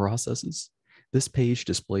system processes. This page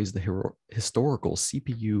displays the historical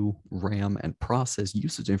CPU, RAM, and process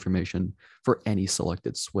usage information for any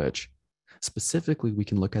selected switch. Specifically, we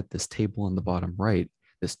can look at this table on the bottom right,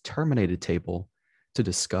 this terminated table, to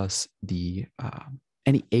discuss the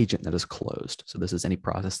any agent that is closed. So this is any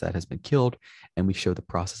process that has been killed, and we show the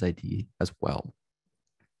process ID as well.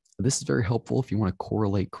 This is very helpful if you want to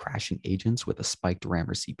correlate crashing agents with a spiked RAM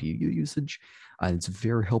or CPU usage. It's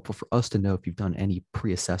very helpful for us to know if you've done any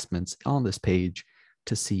pre-assessments on this page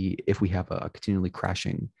to see if we have a continually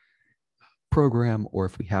crashing program, or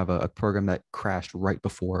if we have a program that crashed right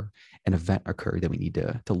before an event occurred that we need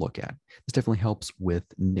to look at. This definitely helps with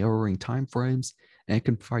narrowing timeframes, and it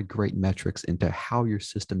can provide great metrics into how your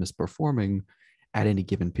system is performing at any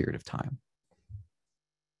given period of time.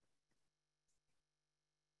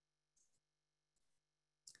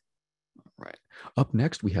 Right. Up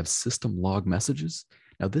next, we have system log messages.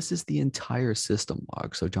 Now, this is the entire system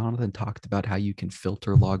log. So Jonathan talked about how you can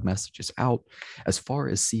filter log messages out. As far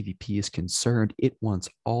as CVP is concerned, it wants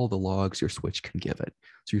all the logs your switch can give it.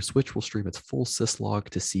 So your switch will stream its full syslog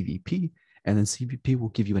to CVP, and then CVP will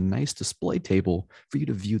give you a nice display table for you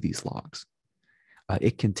to view these logs.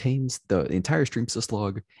 It contains the entire stream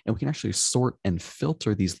syslog, and we can actually sort and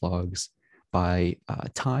filter these logs by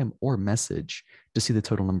time or message to see the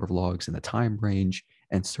total number of logs in the time range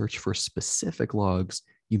and search for specific logs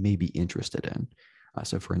you may be interested in.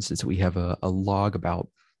 So for instance, we have a log about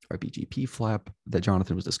our BGP flap that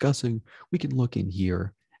Jonathan was discussing. We can look in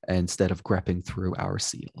here instead of grepping through our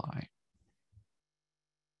CLI.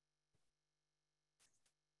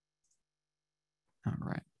 All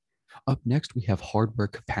right. Up next, we have hardware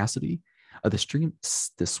capacity. The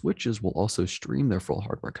switches will also stream their full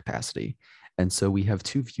hardware capacity. And so we have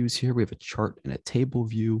two views here. We have a chart and a table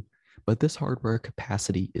view, but this hardware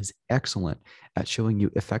capacity is excellent at showing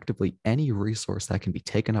you effectively any resource that can be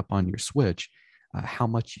taken up on your switch, how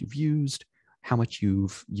much you've used, how much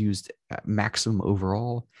you've used at maximum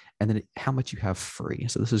overall, and then how much you have free.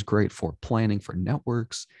 So this is great for planning for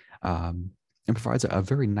networks, and provides a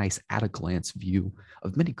very nice at-a-glance view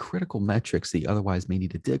of many critical metrics that you otherwise may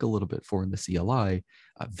need to dig a little bit for in the CLI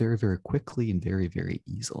very, very quickly and very, very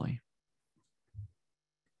easily.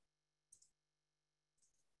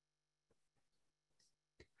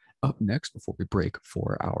 Up next, before we break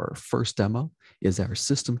for our first demo, is our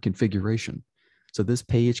system configuration. So this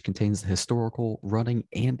page contains the historical, running,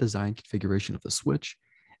 and design configuration of the switch,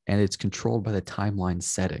 and it's controlled by the timeline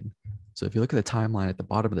setting. So if you look at the timeline at the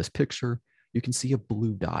bottom of this picture, you can see a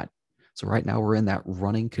blue dot. So right now we're in that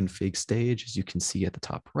running config stage. As you can see at the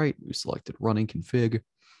top right, we selected running config,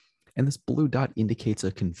 and this blue dot indicates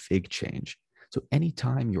a config change. So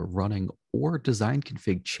anytime your running or design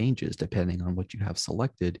config changes, depending on what you have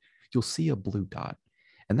selected, you'll see a blue dot,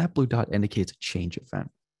 and that blue dot indicates a change event.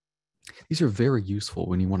 These are very useful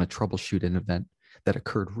when you want to troubleshoot an event that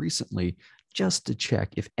occurred recently, just to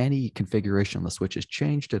check if any configuration on the switch has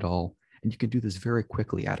changed at all, and you can do this very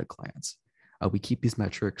quickly at a glance. We keep these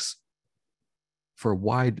metrics for a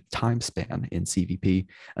wide time span in CVP,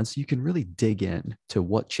 and so you can really dig in to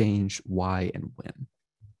what changed, why, and when.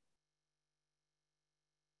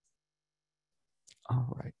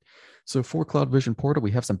 All right. So for CloudVision Portal,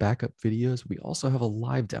 we have some backup videos. We also have a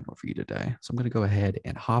live demo for you today. So I'm going to go ahead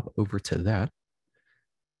and hop over to that.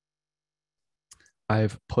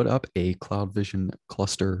 I've put up a CloudVision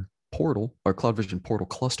cluster portal, or CloudVision Portal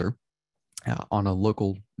cluster. on a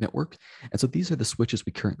local network. And so these are the switches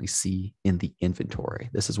we currently see in the inventory.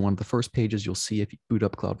 This is one of the first pages you'll see if you boot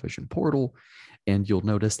up CloudVision Portal, and you'll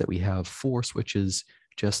notice that we have 4 switches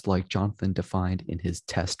just like Jonathan defined in his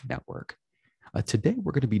test network. Today,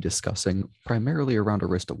 we're going to be discussing primarily around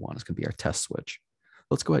Arista 1. It's going to be our test switch.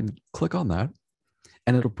 Let's go ahead and click on that,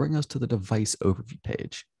 and it'll bring us to the device overview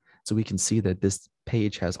page. So we can see that this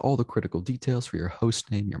page has all the critical details for your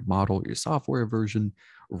host name, your model, your software version,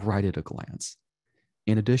 right at a glance.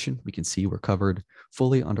 In addition, we can see we're covered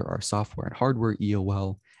fully under our software and hardware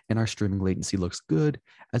EOL, and our streaming latency looks good,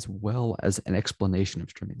 as well as an explanation of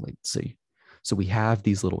streaming latency. So we have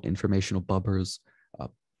these little informational bubbers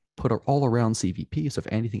put all around CVP. So if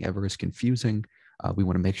anything ever is confusing, we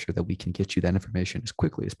want to make sure that we can get you that information as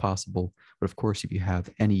quickly as possible. But of course, if you have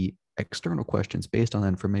any external questions based on that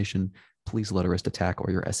information, please let Arista TAC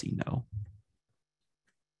or your SE know.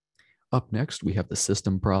 Up next, we have the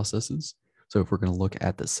system processes. So if we're going to look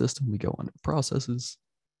at the system, we go under processes,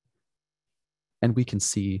 and we can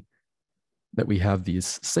see that we have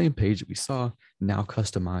these same page that we saw now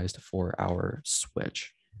customized for our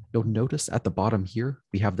switch. You'll notice at the bottom here,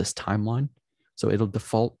 we have this timeline. So it'll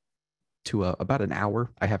default to about an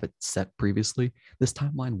hour. I have it set previously. This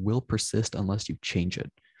timeline will persist unless you change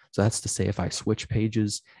it. So that's to say, if I switch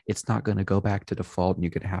pages, it's not going to go back to default and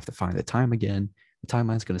you're going to have to find the time again. The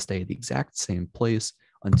timeline is going to stay at the exact same place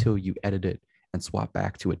until you edit it and swap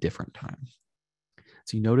back to a different time.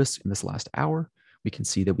 So you notice in this last hour, we can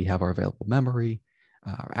see that we have our available memory,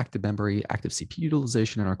 our active CPU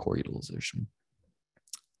utilization, and our core utilization.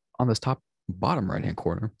 On this top bottom right-hand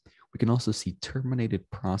corner, we can also see terminated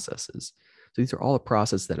processes. So these are all the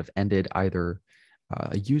processes that have ended. Either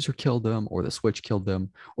a user killed them, or the switch killed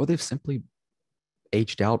them, or they've simply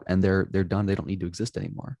aged out and they're done. They don't need to exist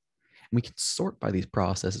anymore. And we can sort by these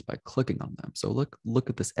processes by clicking on them. So look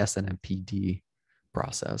at this SNMPD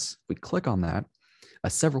process. If we click on that,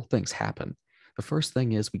 several things happen. The first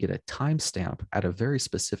thing is we get a timestamp at a very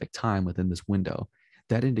specific time within this window.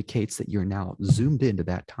 That indicates that you're now zoomed into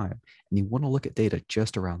that time, and you want to look at data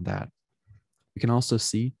just around that. We can also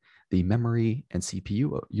see the memory and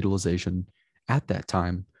CPU utilization at that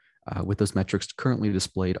time, with those metrics currently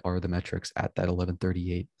displayed are the metrics at that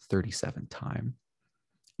 11:38:37 time.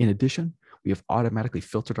 In addition, we have automatically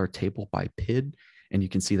filtered our table by PID, and you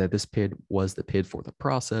can see that this PID was the PID for the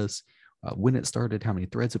process, when it started, how many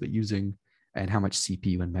threads it was using, and how much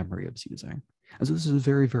CPU and memory it was using. And so this is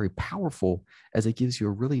very, very powerful, as it gives you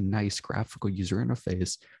a really nice graphical user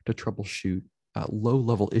interface to troubleshoot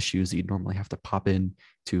low-level issues that you'd normally have to pop in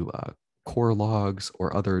to core logs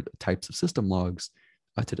or other types of system logs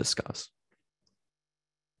to discuss.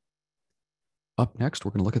 Up next,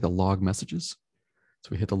 we're going to look at the log messages. So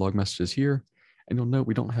we hit the log messages here, and you'll note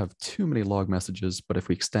we don't have too many log messages, but if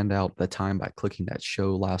we extend out the time by clicking that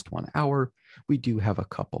show last 1 hour, we do have a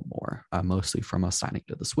couple more, mostly from us signing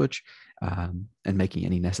to the switch and making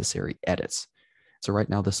any necessary edits. So right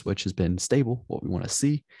now the switch has been stable, what we want to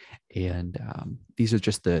see, and these are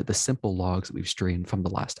just the simple logs that we've streamed from the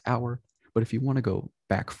last hour. But if you want to go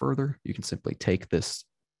back further, you can simply take this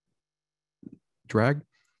drag,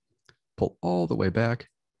 pull all the way back,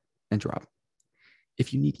 and drop.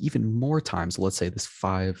 If you need even more time, so let's say this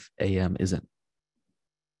 5 a.m. isn't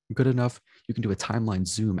good enough, you can do a timeline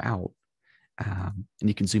zoom out, and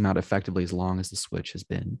you can zoom out effectively as long as the switch has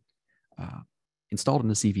been installed in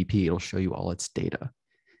the CVP. It'll show you all its data.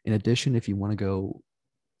 In addition, if you want to go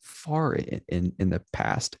far in the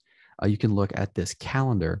past, you can look at this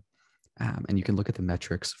calendar, and you can look at the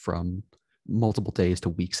metrics from multiple days to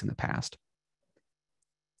weeks in the past.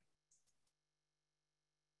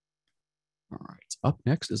 All right, up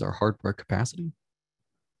next is our hardware capacity.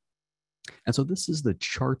 And so this is the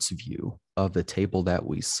charts view of the table that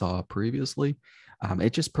we saw previously.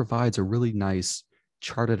 It just provides a really nice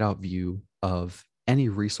charted out view of any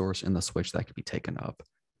resource in the switch that could be taken up.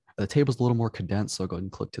 The table's a little more condensed, so I'll go ahead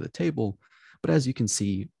and click to the table. But as you can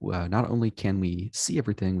see, not only can we see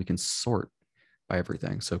everything, we can sort by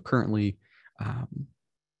everything. So currently,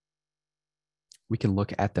 we can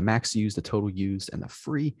look at the max used, the total used, and the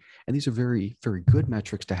free. And these are very, very good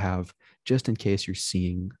metrics to have just in case you're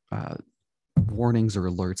seeing warnings or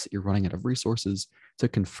alerts that you're running out of resources, to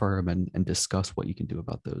confirm and discuss what you can do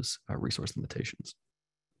about those resource limitations.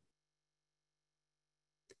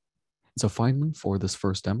 So finally, for this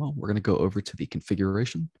first demo, we're going to go over to the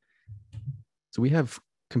configuration. So we have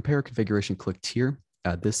compare configuration clicked here.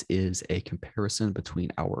 This is a comparison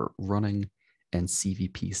between our running and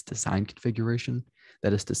CVP's design configuration.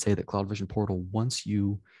 That is to say that CloudVision Portal wants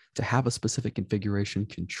you to have a specific configuration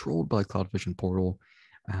controlled by CloudVision Portal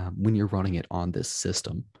when you're running it on this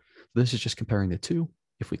system. This is just comparing the two.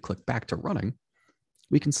 If we click back to running,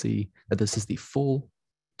 we can see that this is the full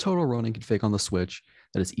total running config on the switch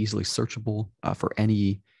that is easily searchable for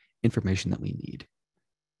any information that we need.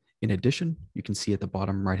 In addition, you can see at the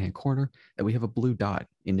bottom right-hand corner that we have a blue dot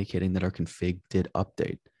indicating that our config did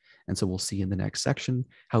update. And so we'll see in the next section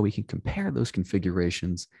how we can compare those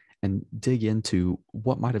configurations and dig into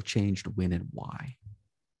what might have changed when and why.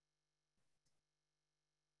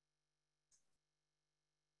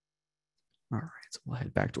 All right, so we'll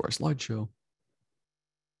head back to our slideshow.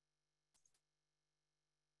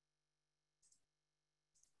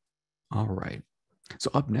 All right,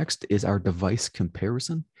 so up next is our device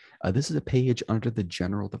comparison. This is a page under the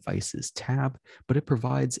General Devices tab, but it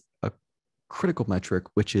provides a critical metric,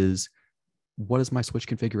 which is what is my switch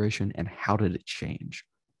configuration and how did it change?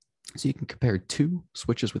 So you can compare two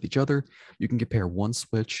switches with each other. You can compare one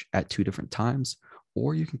switch at two different times,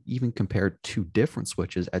 or you can even compare two different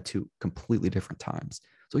switches at two completely different times.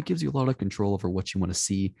 So it gives you a lot of control over what you want to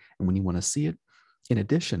see and when you want to see it. In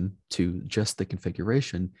addition to just the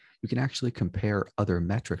configuration, you can actually compare other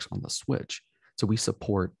metrics on the switch. So we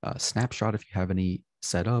support a snapshot if you have any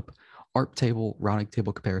set up, ARP table, routing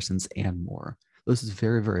table comparisons, and more. This is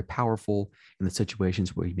very, very powerful in the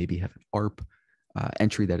situations where you maybe have an ARP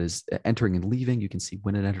entry that is entering and leaving. You can see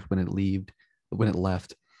when it entered, when it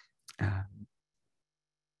left.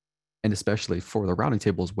 And especially for the routing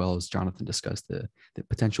table, as well as Jonathan discussed, the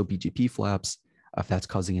potential BGP flaps, if that's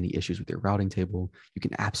causing any issues with your routing table, you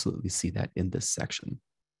can absolutely see that in this section.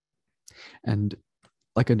 And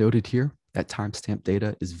like I noted here, that timestamp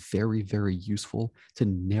data is very, very useful to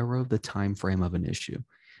narrow the time frame of an issue.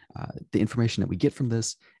 The information that we get from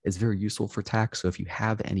this is very useful for TAC. So if you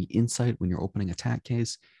have any insight when you're opening a TAC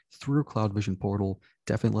case through CloudVision portal,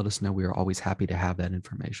 definitely let us know. We are always happy to have that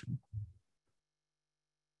information.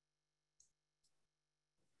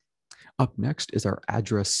 Up next is our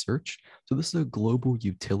address search. So this is a global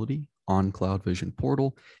utility on CloudVision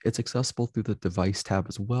portal. It's accessible through the device tab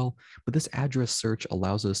as well, but this address search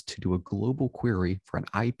allows us to do a global query for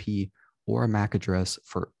an IP or a MAC address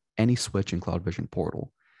for any switch in CloudVision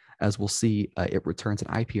portal. As we'll see, it returns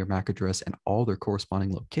an IP or MAC address and all their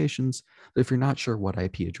corresponding locations. So if you're not sure what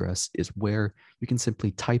IP address is where, you can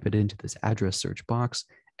simply type it into this address search box,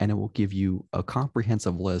 and it will give you a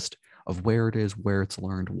comprehensive list of where it is, where it's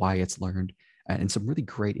learned, why it's learned, and some really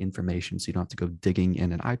great information. So you don't have to go digging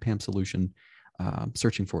in an IPAM solution,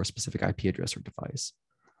 searching for a specific IP address or device.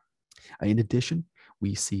 In addition,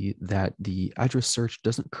 we see that the address search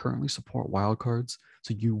doesn't currently support wildcards,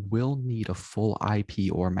 so you will need a full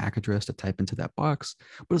IP or MAC address to type into that box.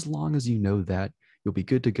 But as long as you know that, you'll be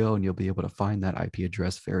good to go, and you'll be able to find that IP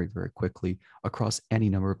address very, very quickly across any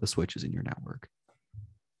number of the switches in your network.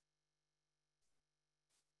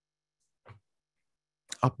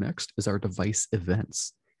 Up next is our device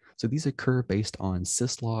events. So these occur based on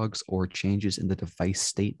syslogs or changes in the device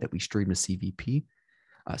state that we stream to CVP.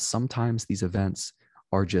 Sometimes these events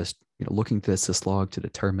are just looking to the syslog to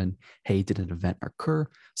determine, hey, did an event occur?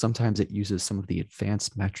 Sometimes it uses some of the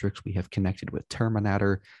advanced metrics we have connected with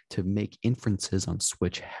Terminator to make inferences on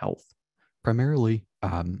switch health. Primarily,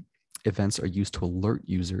 events are used to alert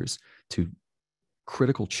users to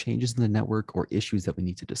critical changes in the network or issues that we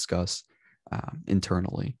need to discuss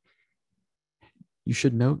internally. You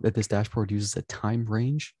should note that this dashboard uses a time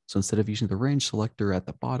range. So instead of using the range selector at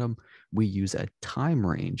the bottom, we use a time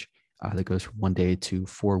range that goes from 1 day to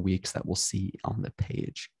 4 weeks that we'll see on the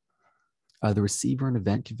page. The receiver and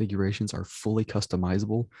event configurations are fully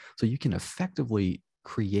customizable, so you can effectively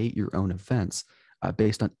create your own events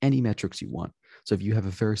based on any metrics you want. So if you have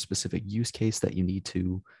a very specific use case that you need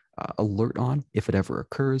to alert on, if it ever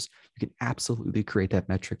occurs, you can absolutely create that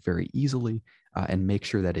metric very easily and make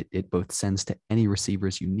sure that it both sends to any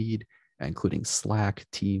receivers you need, including Slack,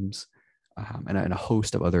 Teams, and a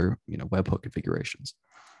host of other webhook configurations.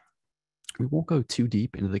 We won't go too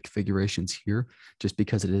deep into the configurations here just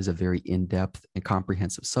because it is a very in-depth and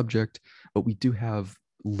comprehensive subject, but we do have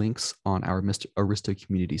links on our Arista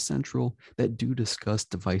Community Central that do discuss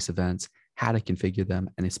device events, how to configure them,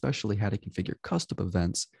 and especially how to configure custom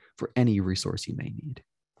events for any resource you may need.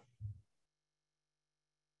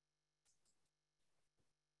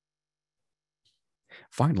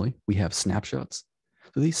 Finally, we have snapshots.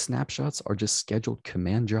 So these snapshots are just scheduled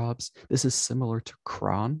command jobs. This is similar to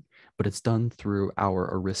cron, but it's done through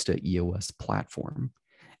our Arista EOS platform.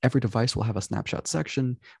 Every device will have a snapshot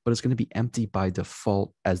section, but it's going to be empty by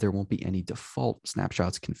default as there won't be any default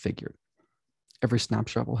snapshots configured. Every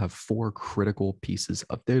snapshot will have 4 critical pieces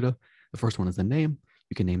of data. The first one is the name.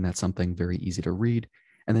 You can name that something very easy to read.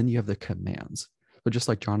 And then you have the commands. So just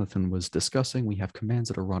like Jonathan was discussing, we have commands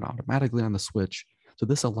that are run automatically on the switch. So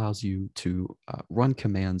this allows you to run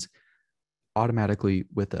commands automatically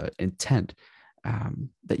with an intent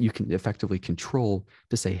that you can effectively control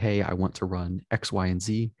to say, hey, I want to run X, Y, and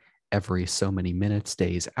Z every so many minutes,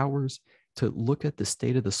 days, hours, to look at the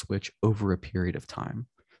state of the switch over a period of time.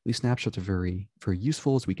 These snapshots are very, very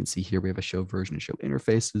useful. As we can see here, we have a show version and show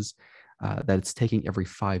interfaces that it's taking every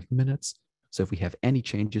 5 minutes. So if we have any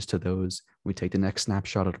changes to those, when we take the next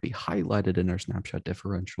snapshot, it'll be highlighted in our snapshot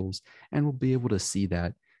differentials, and we'll be able to see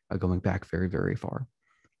that going back very, very far.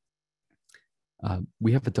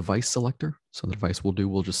 We have a device selector. So the device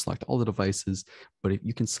we'll just select all the devices, but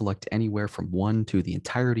you can select anywhere from 1 to the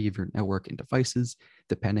entirety of your network and devices,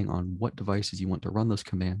 depending on what devices you want to run those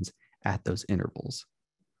commands at those intervals.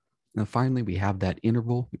 And finally, we have that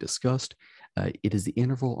interval we discussed. It is the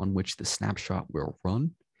interval on which the snapshot will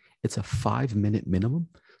run. It's a 5-minute minimum,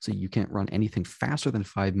 so you can't run anything faster than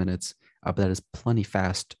 5 minutes, but that is plenty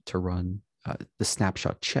fast to run the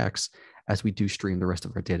snapshot checks as we do stream the rest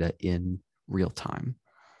of our data in real time.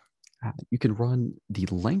 You can run the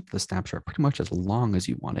length of the snapshot pretty much as long as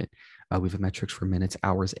you want it. We have metrics for minutes,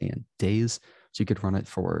 hours, and days. So you could run it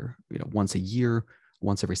for once a year,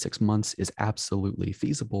 once every 6 months is absolutely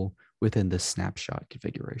feasible within this snapshot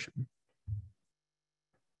configuration.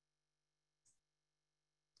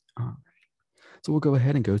 All right. So we'll go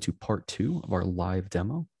ahead and go to part 2 of our live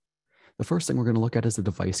demo. The first thing we're going to look at is the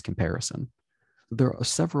device comparison. There are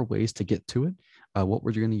several ways to get to it. What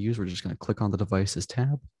we're going to use, we're just going to click on the devices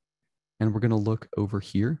tab, and we're going to look over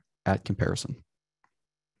here at comparison.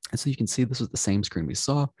 And so you can see this is the same screen we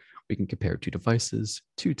saw. We can compare 2 devices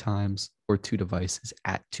 2 times, or 2 devices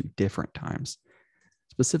at 2 different times.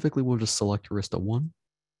 Specifically, we'll just select Arista 1.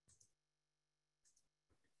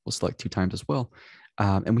 We'll select 2 times as well.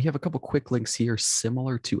 And we have a couple quick links here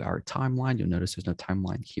similar to our timeline. You'll notice there's no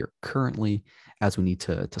timeline here currently, as we need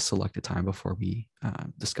to select a time before we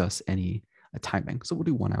discuss any timing. So we'll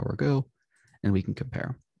do 1 hour ago, and we can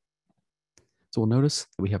compare. So we'll notice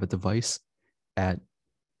that we have a device at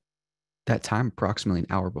that time, approximately an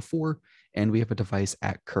hour before, and we have a device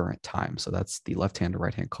at current time. So that's the left-hand and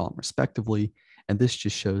right-hand column respectively. And this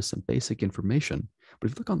just shows some basic information. But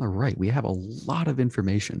if you look on the right, we have a lot of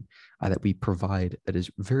information that we provide that is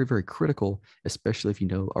very, very critical, especially if you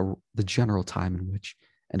know the general time in which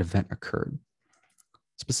an event occurred.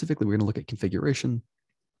 Specifically, we're going to look at configuration.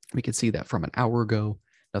 We can see that from an hour ago,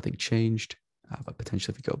 nothing changed, but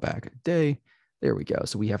potentially if we go back a day, there we go.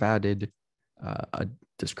 So we have added a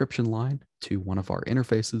description line to one of our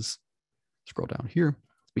interfaces. Scroll down here,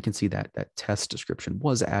 we can see that that test description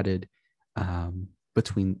was added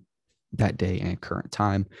between that day and current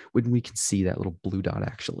time, when we can see that little blue dot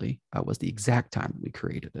actually was the exact time that we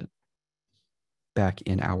created it back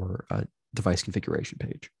in our device configuration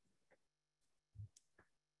page.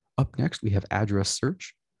 Up next, we have address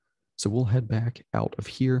search. So we'll head back out of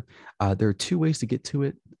here. There are 2 ways to get to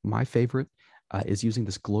it. My favorite is using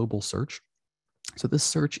this global search. So this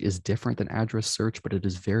search is different than address search, but it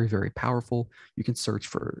is very, very powerful. You can search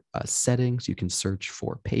for settings. You can search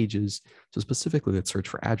for pages. So specifically, let's search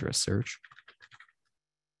for address search.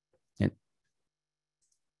 And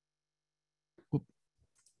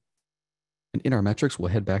in our metrics, we'll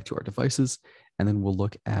head back to our devices, and then we'll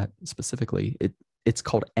look at specifically, it's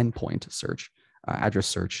called endpoint search. Address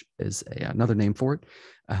search is another name for it.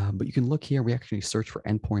 But you can look here, we actually search for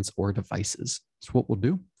endpoints or devices. So what we'll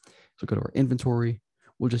do, so go to our inventory.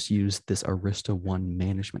 We'll just use this Arista 1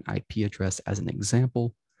 management IP address as an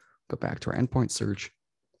example. Go back to our endpoint search,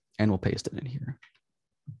 and we'll paste it in here.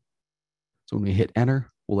 So when we hit enter,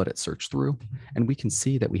 we'll let it search through, and we can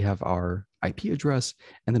see that we have our IP address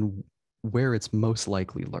and then where it's most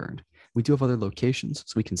likely learned. We do have other locations,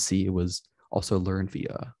 so we can see it was also learned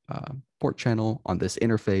via port channel on this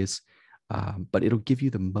interface, but it'll give you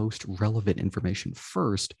the most relevant information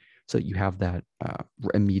first, so that you have that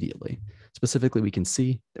immediately. Specifically, we can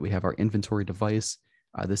see that we have our inventory device,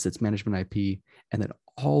 this is its management IP, and then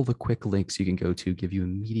all the quick links you can go to give you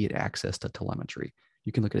immediate access to telemetry.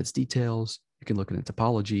 You can look at its details, you can look at its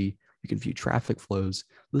topology, you can view traffic flows.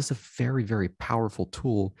 This is a very, very powerful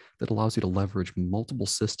tool that allows you to leverage multiple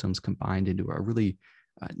systems combined into a really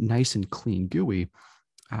nice and clean GUI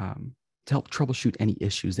to help troubleshoot any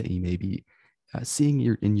issues that you may be seeing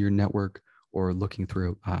in your network or looking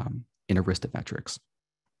through in Arista metrics.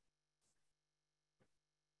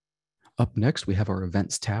 Up next, we have our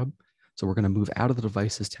events tab. So we're going to move out of the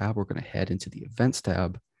devices tab. We're going to head into the events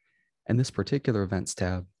tab. And this particular events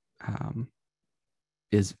tab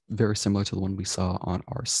is very similar to the one we saw on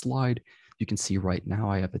our slide. You can see right now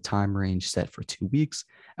I have the time range set for 2 weeks,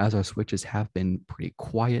 as our switches have been pretty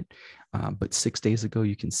quiet. But 6 days ago,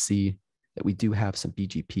 you can see that we do have some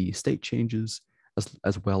BGP state changes,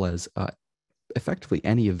 as well as effectively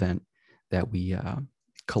any event that we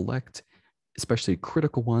collect, especially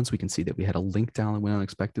critical ones. We can see that we had a link down that went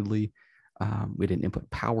unexpectedly. We had an input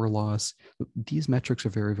power loss. These metrics are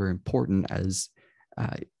very, very important as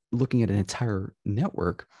looking at an entire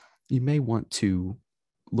network. You may want to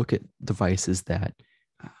look at devices that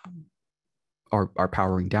are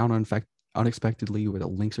powering down unexpectedly, where the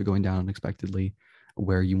links are going down unexpectedly,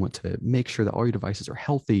 where you want to make sure that all your devices are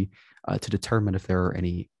healthy to determine if there are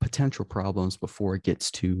any potential problems before it gets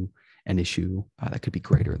to an issue that could be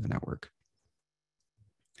greater in the network.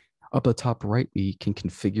 Up at the top right, we can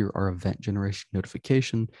configure our event generation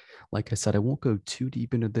notification. Like I said, I won't go too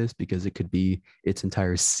deep into this because it could be its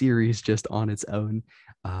entire series just on its own.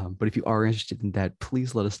 But if you are interested in that,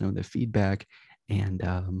 please let us know in the feedback, and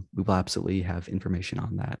we will absolutely have information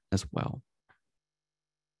on that as well.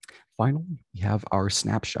 Finally, we have our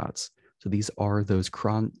snapshots. So these are those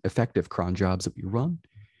effective cron jobs that we run.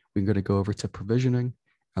 We're going to go over to provisioning,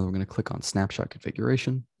 and we're going to click on snapshot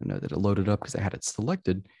configuration. I know that it loaded up because I had it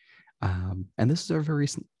selected. And this is our very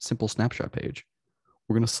simple snapshot page.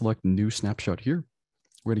 We're going to select new snapshot here.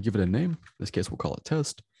 We're going to give it a name. In this case, we'll call it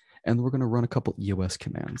test. And we're going to run a couple EOS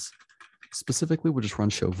commands. Specifically, we'll just run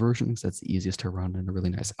show versions. That's the easiest to run and a really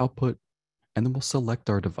nice output. And then we'll select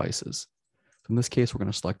our devices. So in this case, we're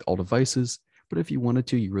going to select all devices. But if you wanted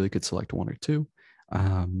to, you really could select 1 or 2.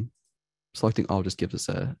 Selecting all just gives us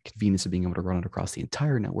a convenience of being able to run it across the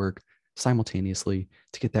entire network simultaneously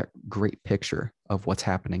to get that great picture of what's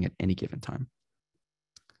happening at any given time.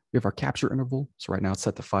 We have our capture interval. So right now it's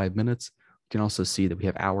set to 5 minutes. You can also see that we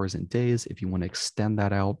have hours and days if you want to extend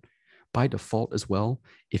that out. By default as well,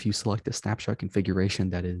 if you select a snapshot configuration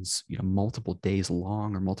that is multiple days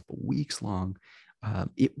long or multiple weeks long,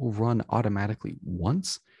 it will run automatically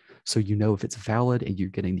once. So you know if it's valid and you're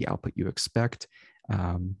getting the output you expect.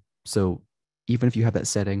 So even if you have that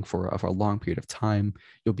setting for a long period of time,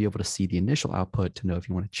 you'll be able to see the initial output to know if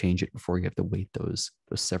you want to change it before you have to wait those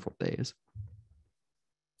several days.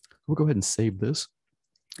 We'll go ahead and save this.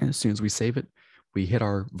 And as soon as we save it, we hit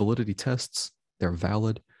our validity tests. They're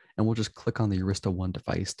valid. And we'll just click on the Arista One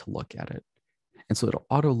device to look at it. And so it'll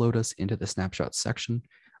auto load us into the snapshot section.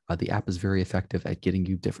 The app is very effective at getting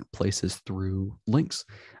you different places through links.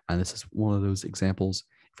 And this is one of those examples.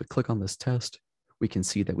 If we click on this test, we can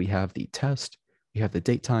see that we have the test, we have the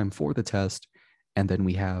date time for the test, and then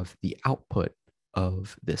we have the output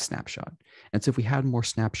of this snapshot. And so if we had more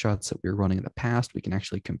snapshots that we were running in the past, we can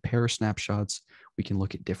actually compare snapshots. We can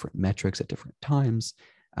look at different metrics at different times.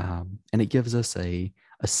 And it gives us a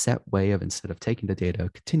set way of, instead of taking the data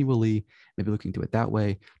continually, maybe looking to it that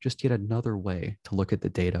way, just yet another way to look at the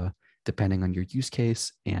data depending on your use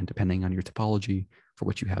case and depending on your topology for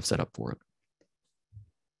what you have set up for it.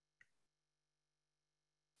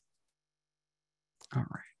 All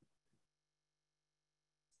right.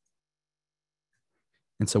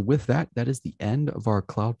 And so with that, that is the end of our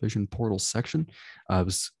CloudVision portal section.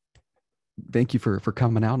 Thank you for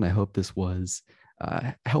coming out, and I hope this was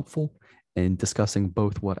helpful in discussing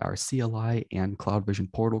both what our CLI and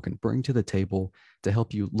CloudVision portal can bring to the table to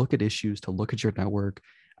help you look at issues, to look at your network,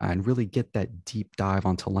 and really get that deep dive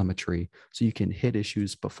on telemetry so you can hit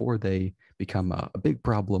issues before they become a big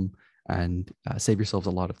problem and save yourselves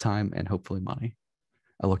a lot of time and hopefully money.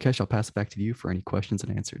 Lokesh, I'll pass it back to you for any questions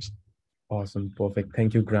and answers. Awesome. Perfect.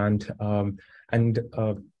 Thank you, Grant.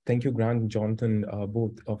 Thank you, Grant and Jonathan,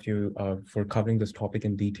 both of you, for covering this topic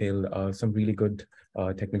in detail. Some really good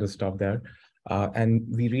technical stuff there. And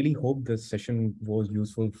we really hope this session was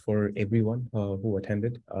useful for everyone who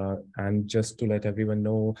attended. And just to let everyone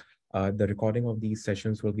know, the recording of these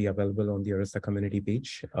sessions will be available on the Arista community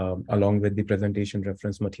page, along with the presentation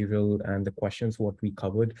reference material and the questions what we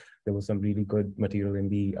covered. There was some really good material in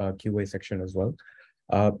the QA section as well.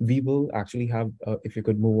 We will actually have, if you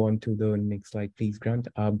could move on to the next slide, please, Grant.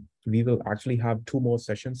 We will actually have 2 more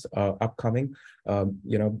sessions upcoming.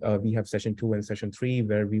 We have session 2 and session 3,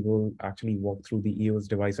 where we will actually walk through the EOS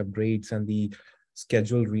device upgrades and the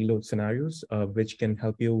scheduled reload scenarios, which can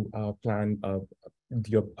help you plan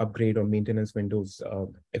your upgrade or maintenance windows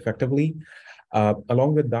effectively.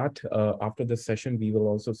 Along with that, after the session, we will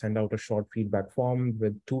also send out a short feedback form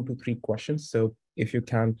with 2 to 3 questions. So if you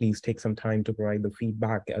can, please take some time to provide the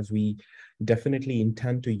feedback, as we definitely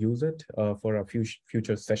intend to use it for our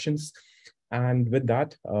future sessions. And with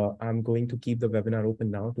that, I'm going to keep the webinar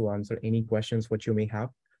open now to answer any questions what you may have.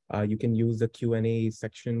 You can use the Q&A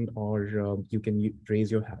section, or you can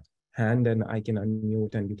raise your hand. hand and I can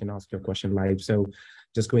unmute and you can ask your question live. So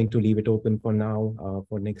just going to leave it open for now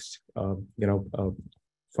for next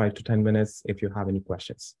 5 to 10 minutes if you have any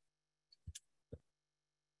questions.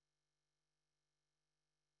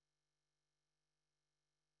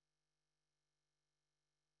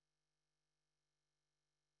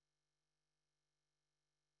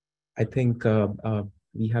 I think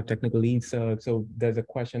we have technical leads. So there's a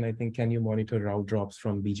question, I think, can you monitor route drops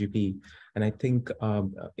from BGP? And I think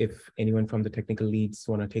if anyone from the technical leads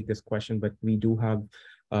want to take this question, but we do have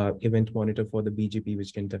event monitor for the BGP,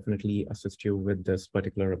 which can definitely assist you with this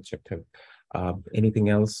particular objective. Anything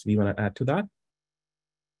else we want to add to that?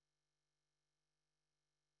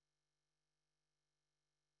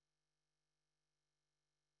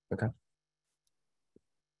 Okay.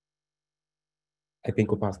 I think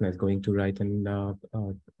Upasana is going to write an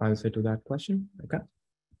answer to that question. Okay.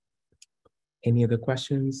 Any other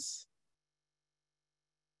questions?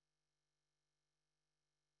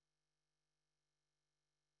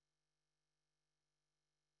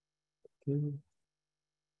 Okay.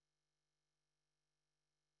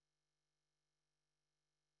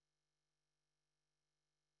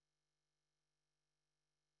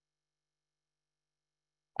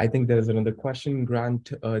 I think there is another question. Grant,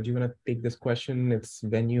 do you want to take this question? It's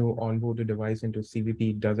when you onboard a device into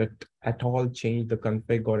CVP, does it at all change the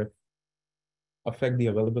config or affect the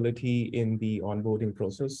availability in the onboarding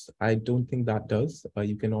process? I don't think that does.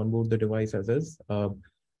 You can onboard the device as is.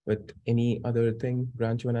 But any other thing,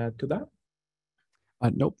 Grant, you want to add to that?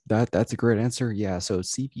 Nope, that's a great answer. Yeah, so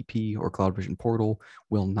CVP or Cloud Vision Portal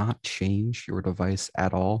will not change your device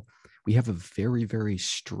at all. We have a very, very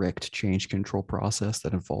strict change control process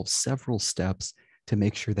that involves several steps to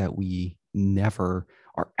make sure that we never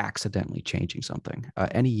are accidentally changing something.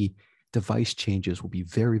 Any device changes will be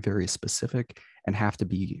very, very specific and have to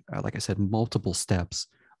be, like I said, multiple steps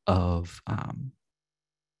of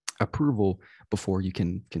approval before you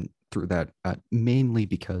can through that, mainly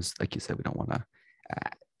because, like you said, we don't want to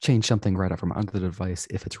change something right out from under the device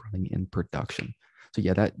if it's running in production. So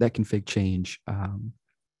yeah, that config change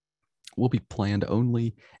will be planned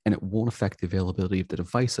only, and it won't affect the availability of the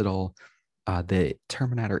device at all. The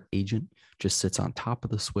Terminator agent just sits on top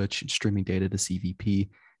of the switch, streaming data to CVP.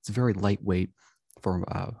 It's very lightweight for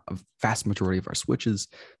a vast majority of our switches,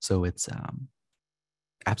 so it's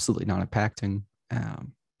absolutely not impacting.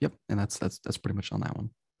 Yep, and that's pretty much on that one.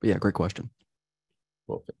 But yeah, great question.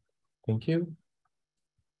 Perfect. Thank you.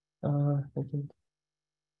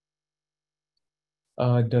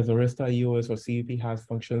 Does Arista EOS or CVP has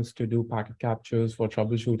functions to do packet captures for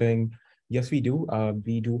troubleshooting? Yes, we do.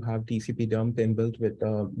 We do have TCP dump inbuilt with,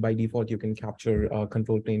 by default, you can capture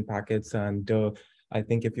control plane packets. And I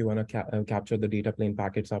think if you want to capture the data plane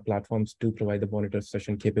packets, our platforms do provide the monitor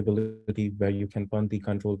session capability where you can run the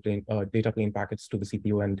control plane data plane packets to the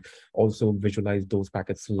CPU and also visualize those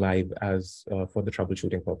packets live as for the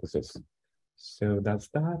troubleshooting purposes. So that's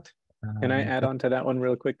that. Can I add on to that one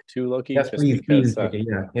real quick too, Loki? Yes, just please, because, please.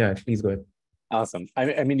 Yeah, please go ahead. Awesome.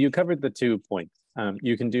 I mean, you covered the 2 points.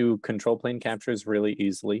 You can do control plane captures really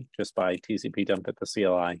easily just by TCP dump at the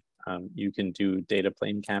CLI. You can do data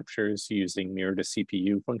plane captures using mirror to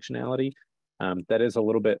CPU functionality. That is a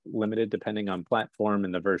little bit limited depending on platform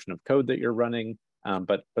and the version of code that you're running.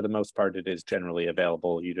 But for the most part, it is generally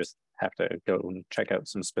available. You just have to go and check out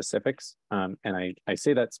some specifics. And I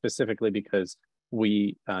say that specifically because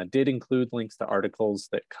we did include links to articles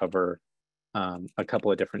that cover a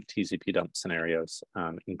couple of different TCP dump scenarios,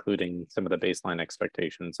 including some of the baseline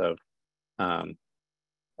expectations of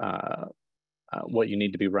what you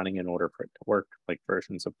need to be running in order for it to work, like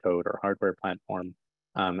versions of code or hardware platform.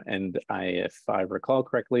 And if I recall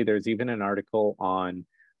correctly, there's even an article on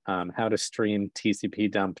how to stream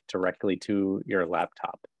TCP dump directly to your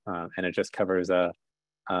laptop. And it just covers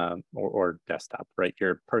or desktop, right?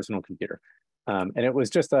 Your personal computer. And it was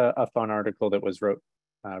just a fun article that was written,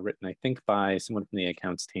 I think, by someone from the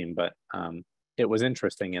accounts team, but it was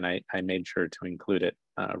interesting, and I made sure to include it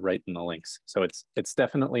right in the links. So it's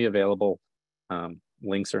definitely available.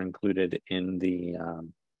 Links are included in the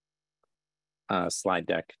slide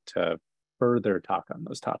deck to further talk on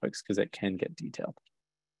those topics because it can get detailed.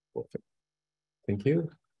 Perfect. Thank you.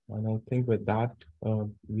 And I think with that,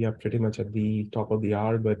 we are pretty much at the top of the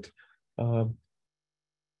hour, but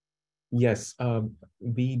yes,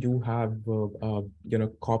 we do have,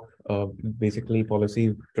 COP, basically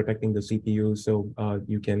policy protecting the CPU. So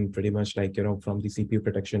you can pretty much from the CPU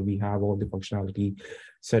protection, we have all the functionality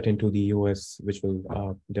set into the EOS, which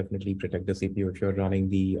will definitely protect the CPU if you're running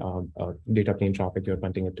the data plane traffic, you're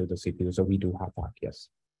punting it to the CPU. So we do have that, yes.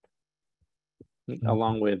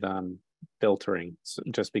 Along with filtering,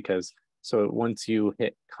 just because. So once you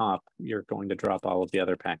hit cop, you're going to drop all of the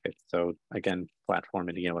other packets. So again, platform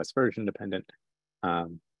and EOS version dependent.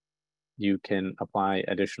 You can apply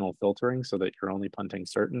additional filtering so that you're only punting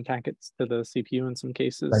certain packets to the CPU in some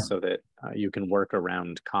cases, right, so that you can work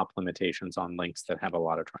around cop limitations on links that have a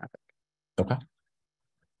lot of traffic. Okay.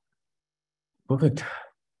 Perfect.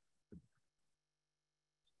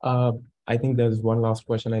 I think there's one last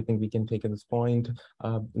question I think we can take at this point.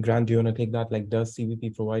 Grant, do you want to take that? Like, does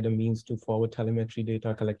CVP provide a means to forward telemetry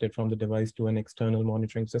data collected from the device to an external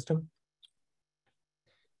monitoring system?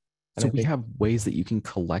 So we have ways that you can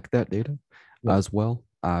collect that data as well.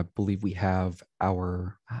 I believe we have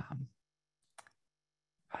our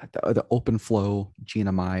the OpenFlow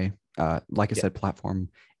GNMI, like I said, platform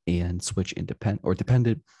and switch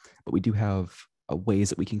dependent, but we do have ways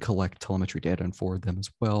that we can collect telemetry data and forward them as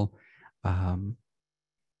well,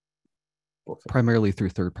 primarily through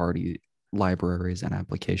third-party libraries and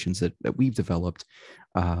applications that we've developed,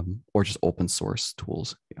 or just open source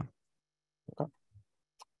tools. Yeah. Okay.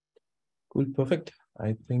 Cool, perfect.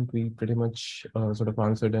 I think we pretty much sort of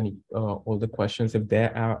answered all the questions. If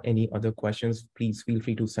there are any other questions, please feel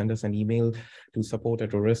free to send us an email to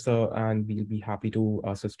support@Arista, and we'll be happy to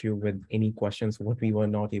assist you with any questions what we were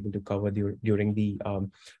not able to cover during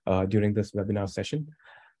this webinar session.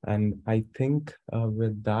 And I think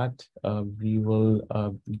with that, we will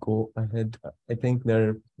go ahead. I think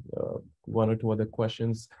there are one or two other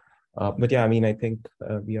questions, but yeah, I mean, I think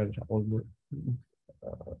we are almost.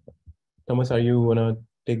 Thomas, are you gonna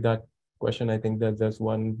take that question? I think that there's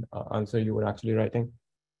one answer you were actually writing.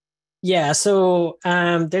 Yeah, so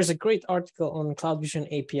there's a great article on Cloud Vision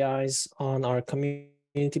APIs on our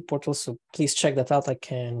community portal, so please check that out. I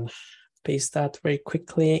can paste that very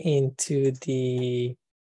quickly into the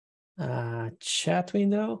chat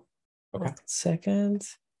window. Okay. 1 second.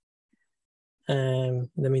 In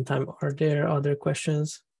the meantime, are there other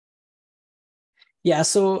questions? Yeah,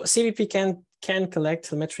 so CVP can collect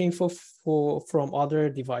telemetry info from other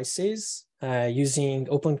devices using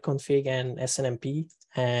OpenConfig and SNMP,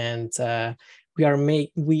 and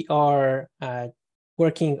we are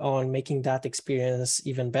working on making that experience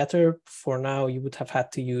even better. For now, you would have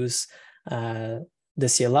had to use the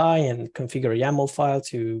CLI and configure a YAML file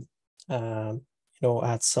to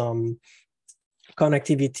add some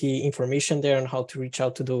connectivity information there on how to reach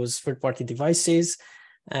out to those third-party devices.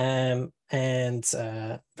 And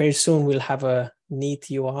very soon we'll have a neat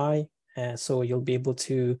UI, so you'll be able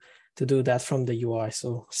to do that from the UI.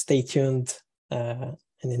 So stay tuned. And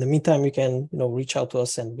in the meantime, you can reach out to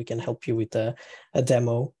us and we can help you with a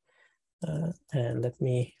demo. And let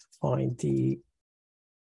me find the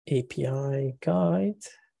API guide.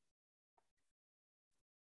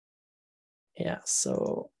 Yeah,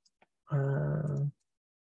 so there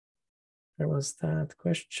was that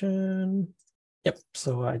question. Yep,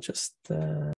 so I just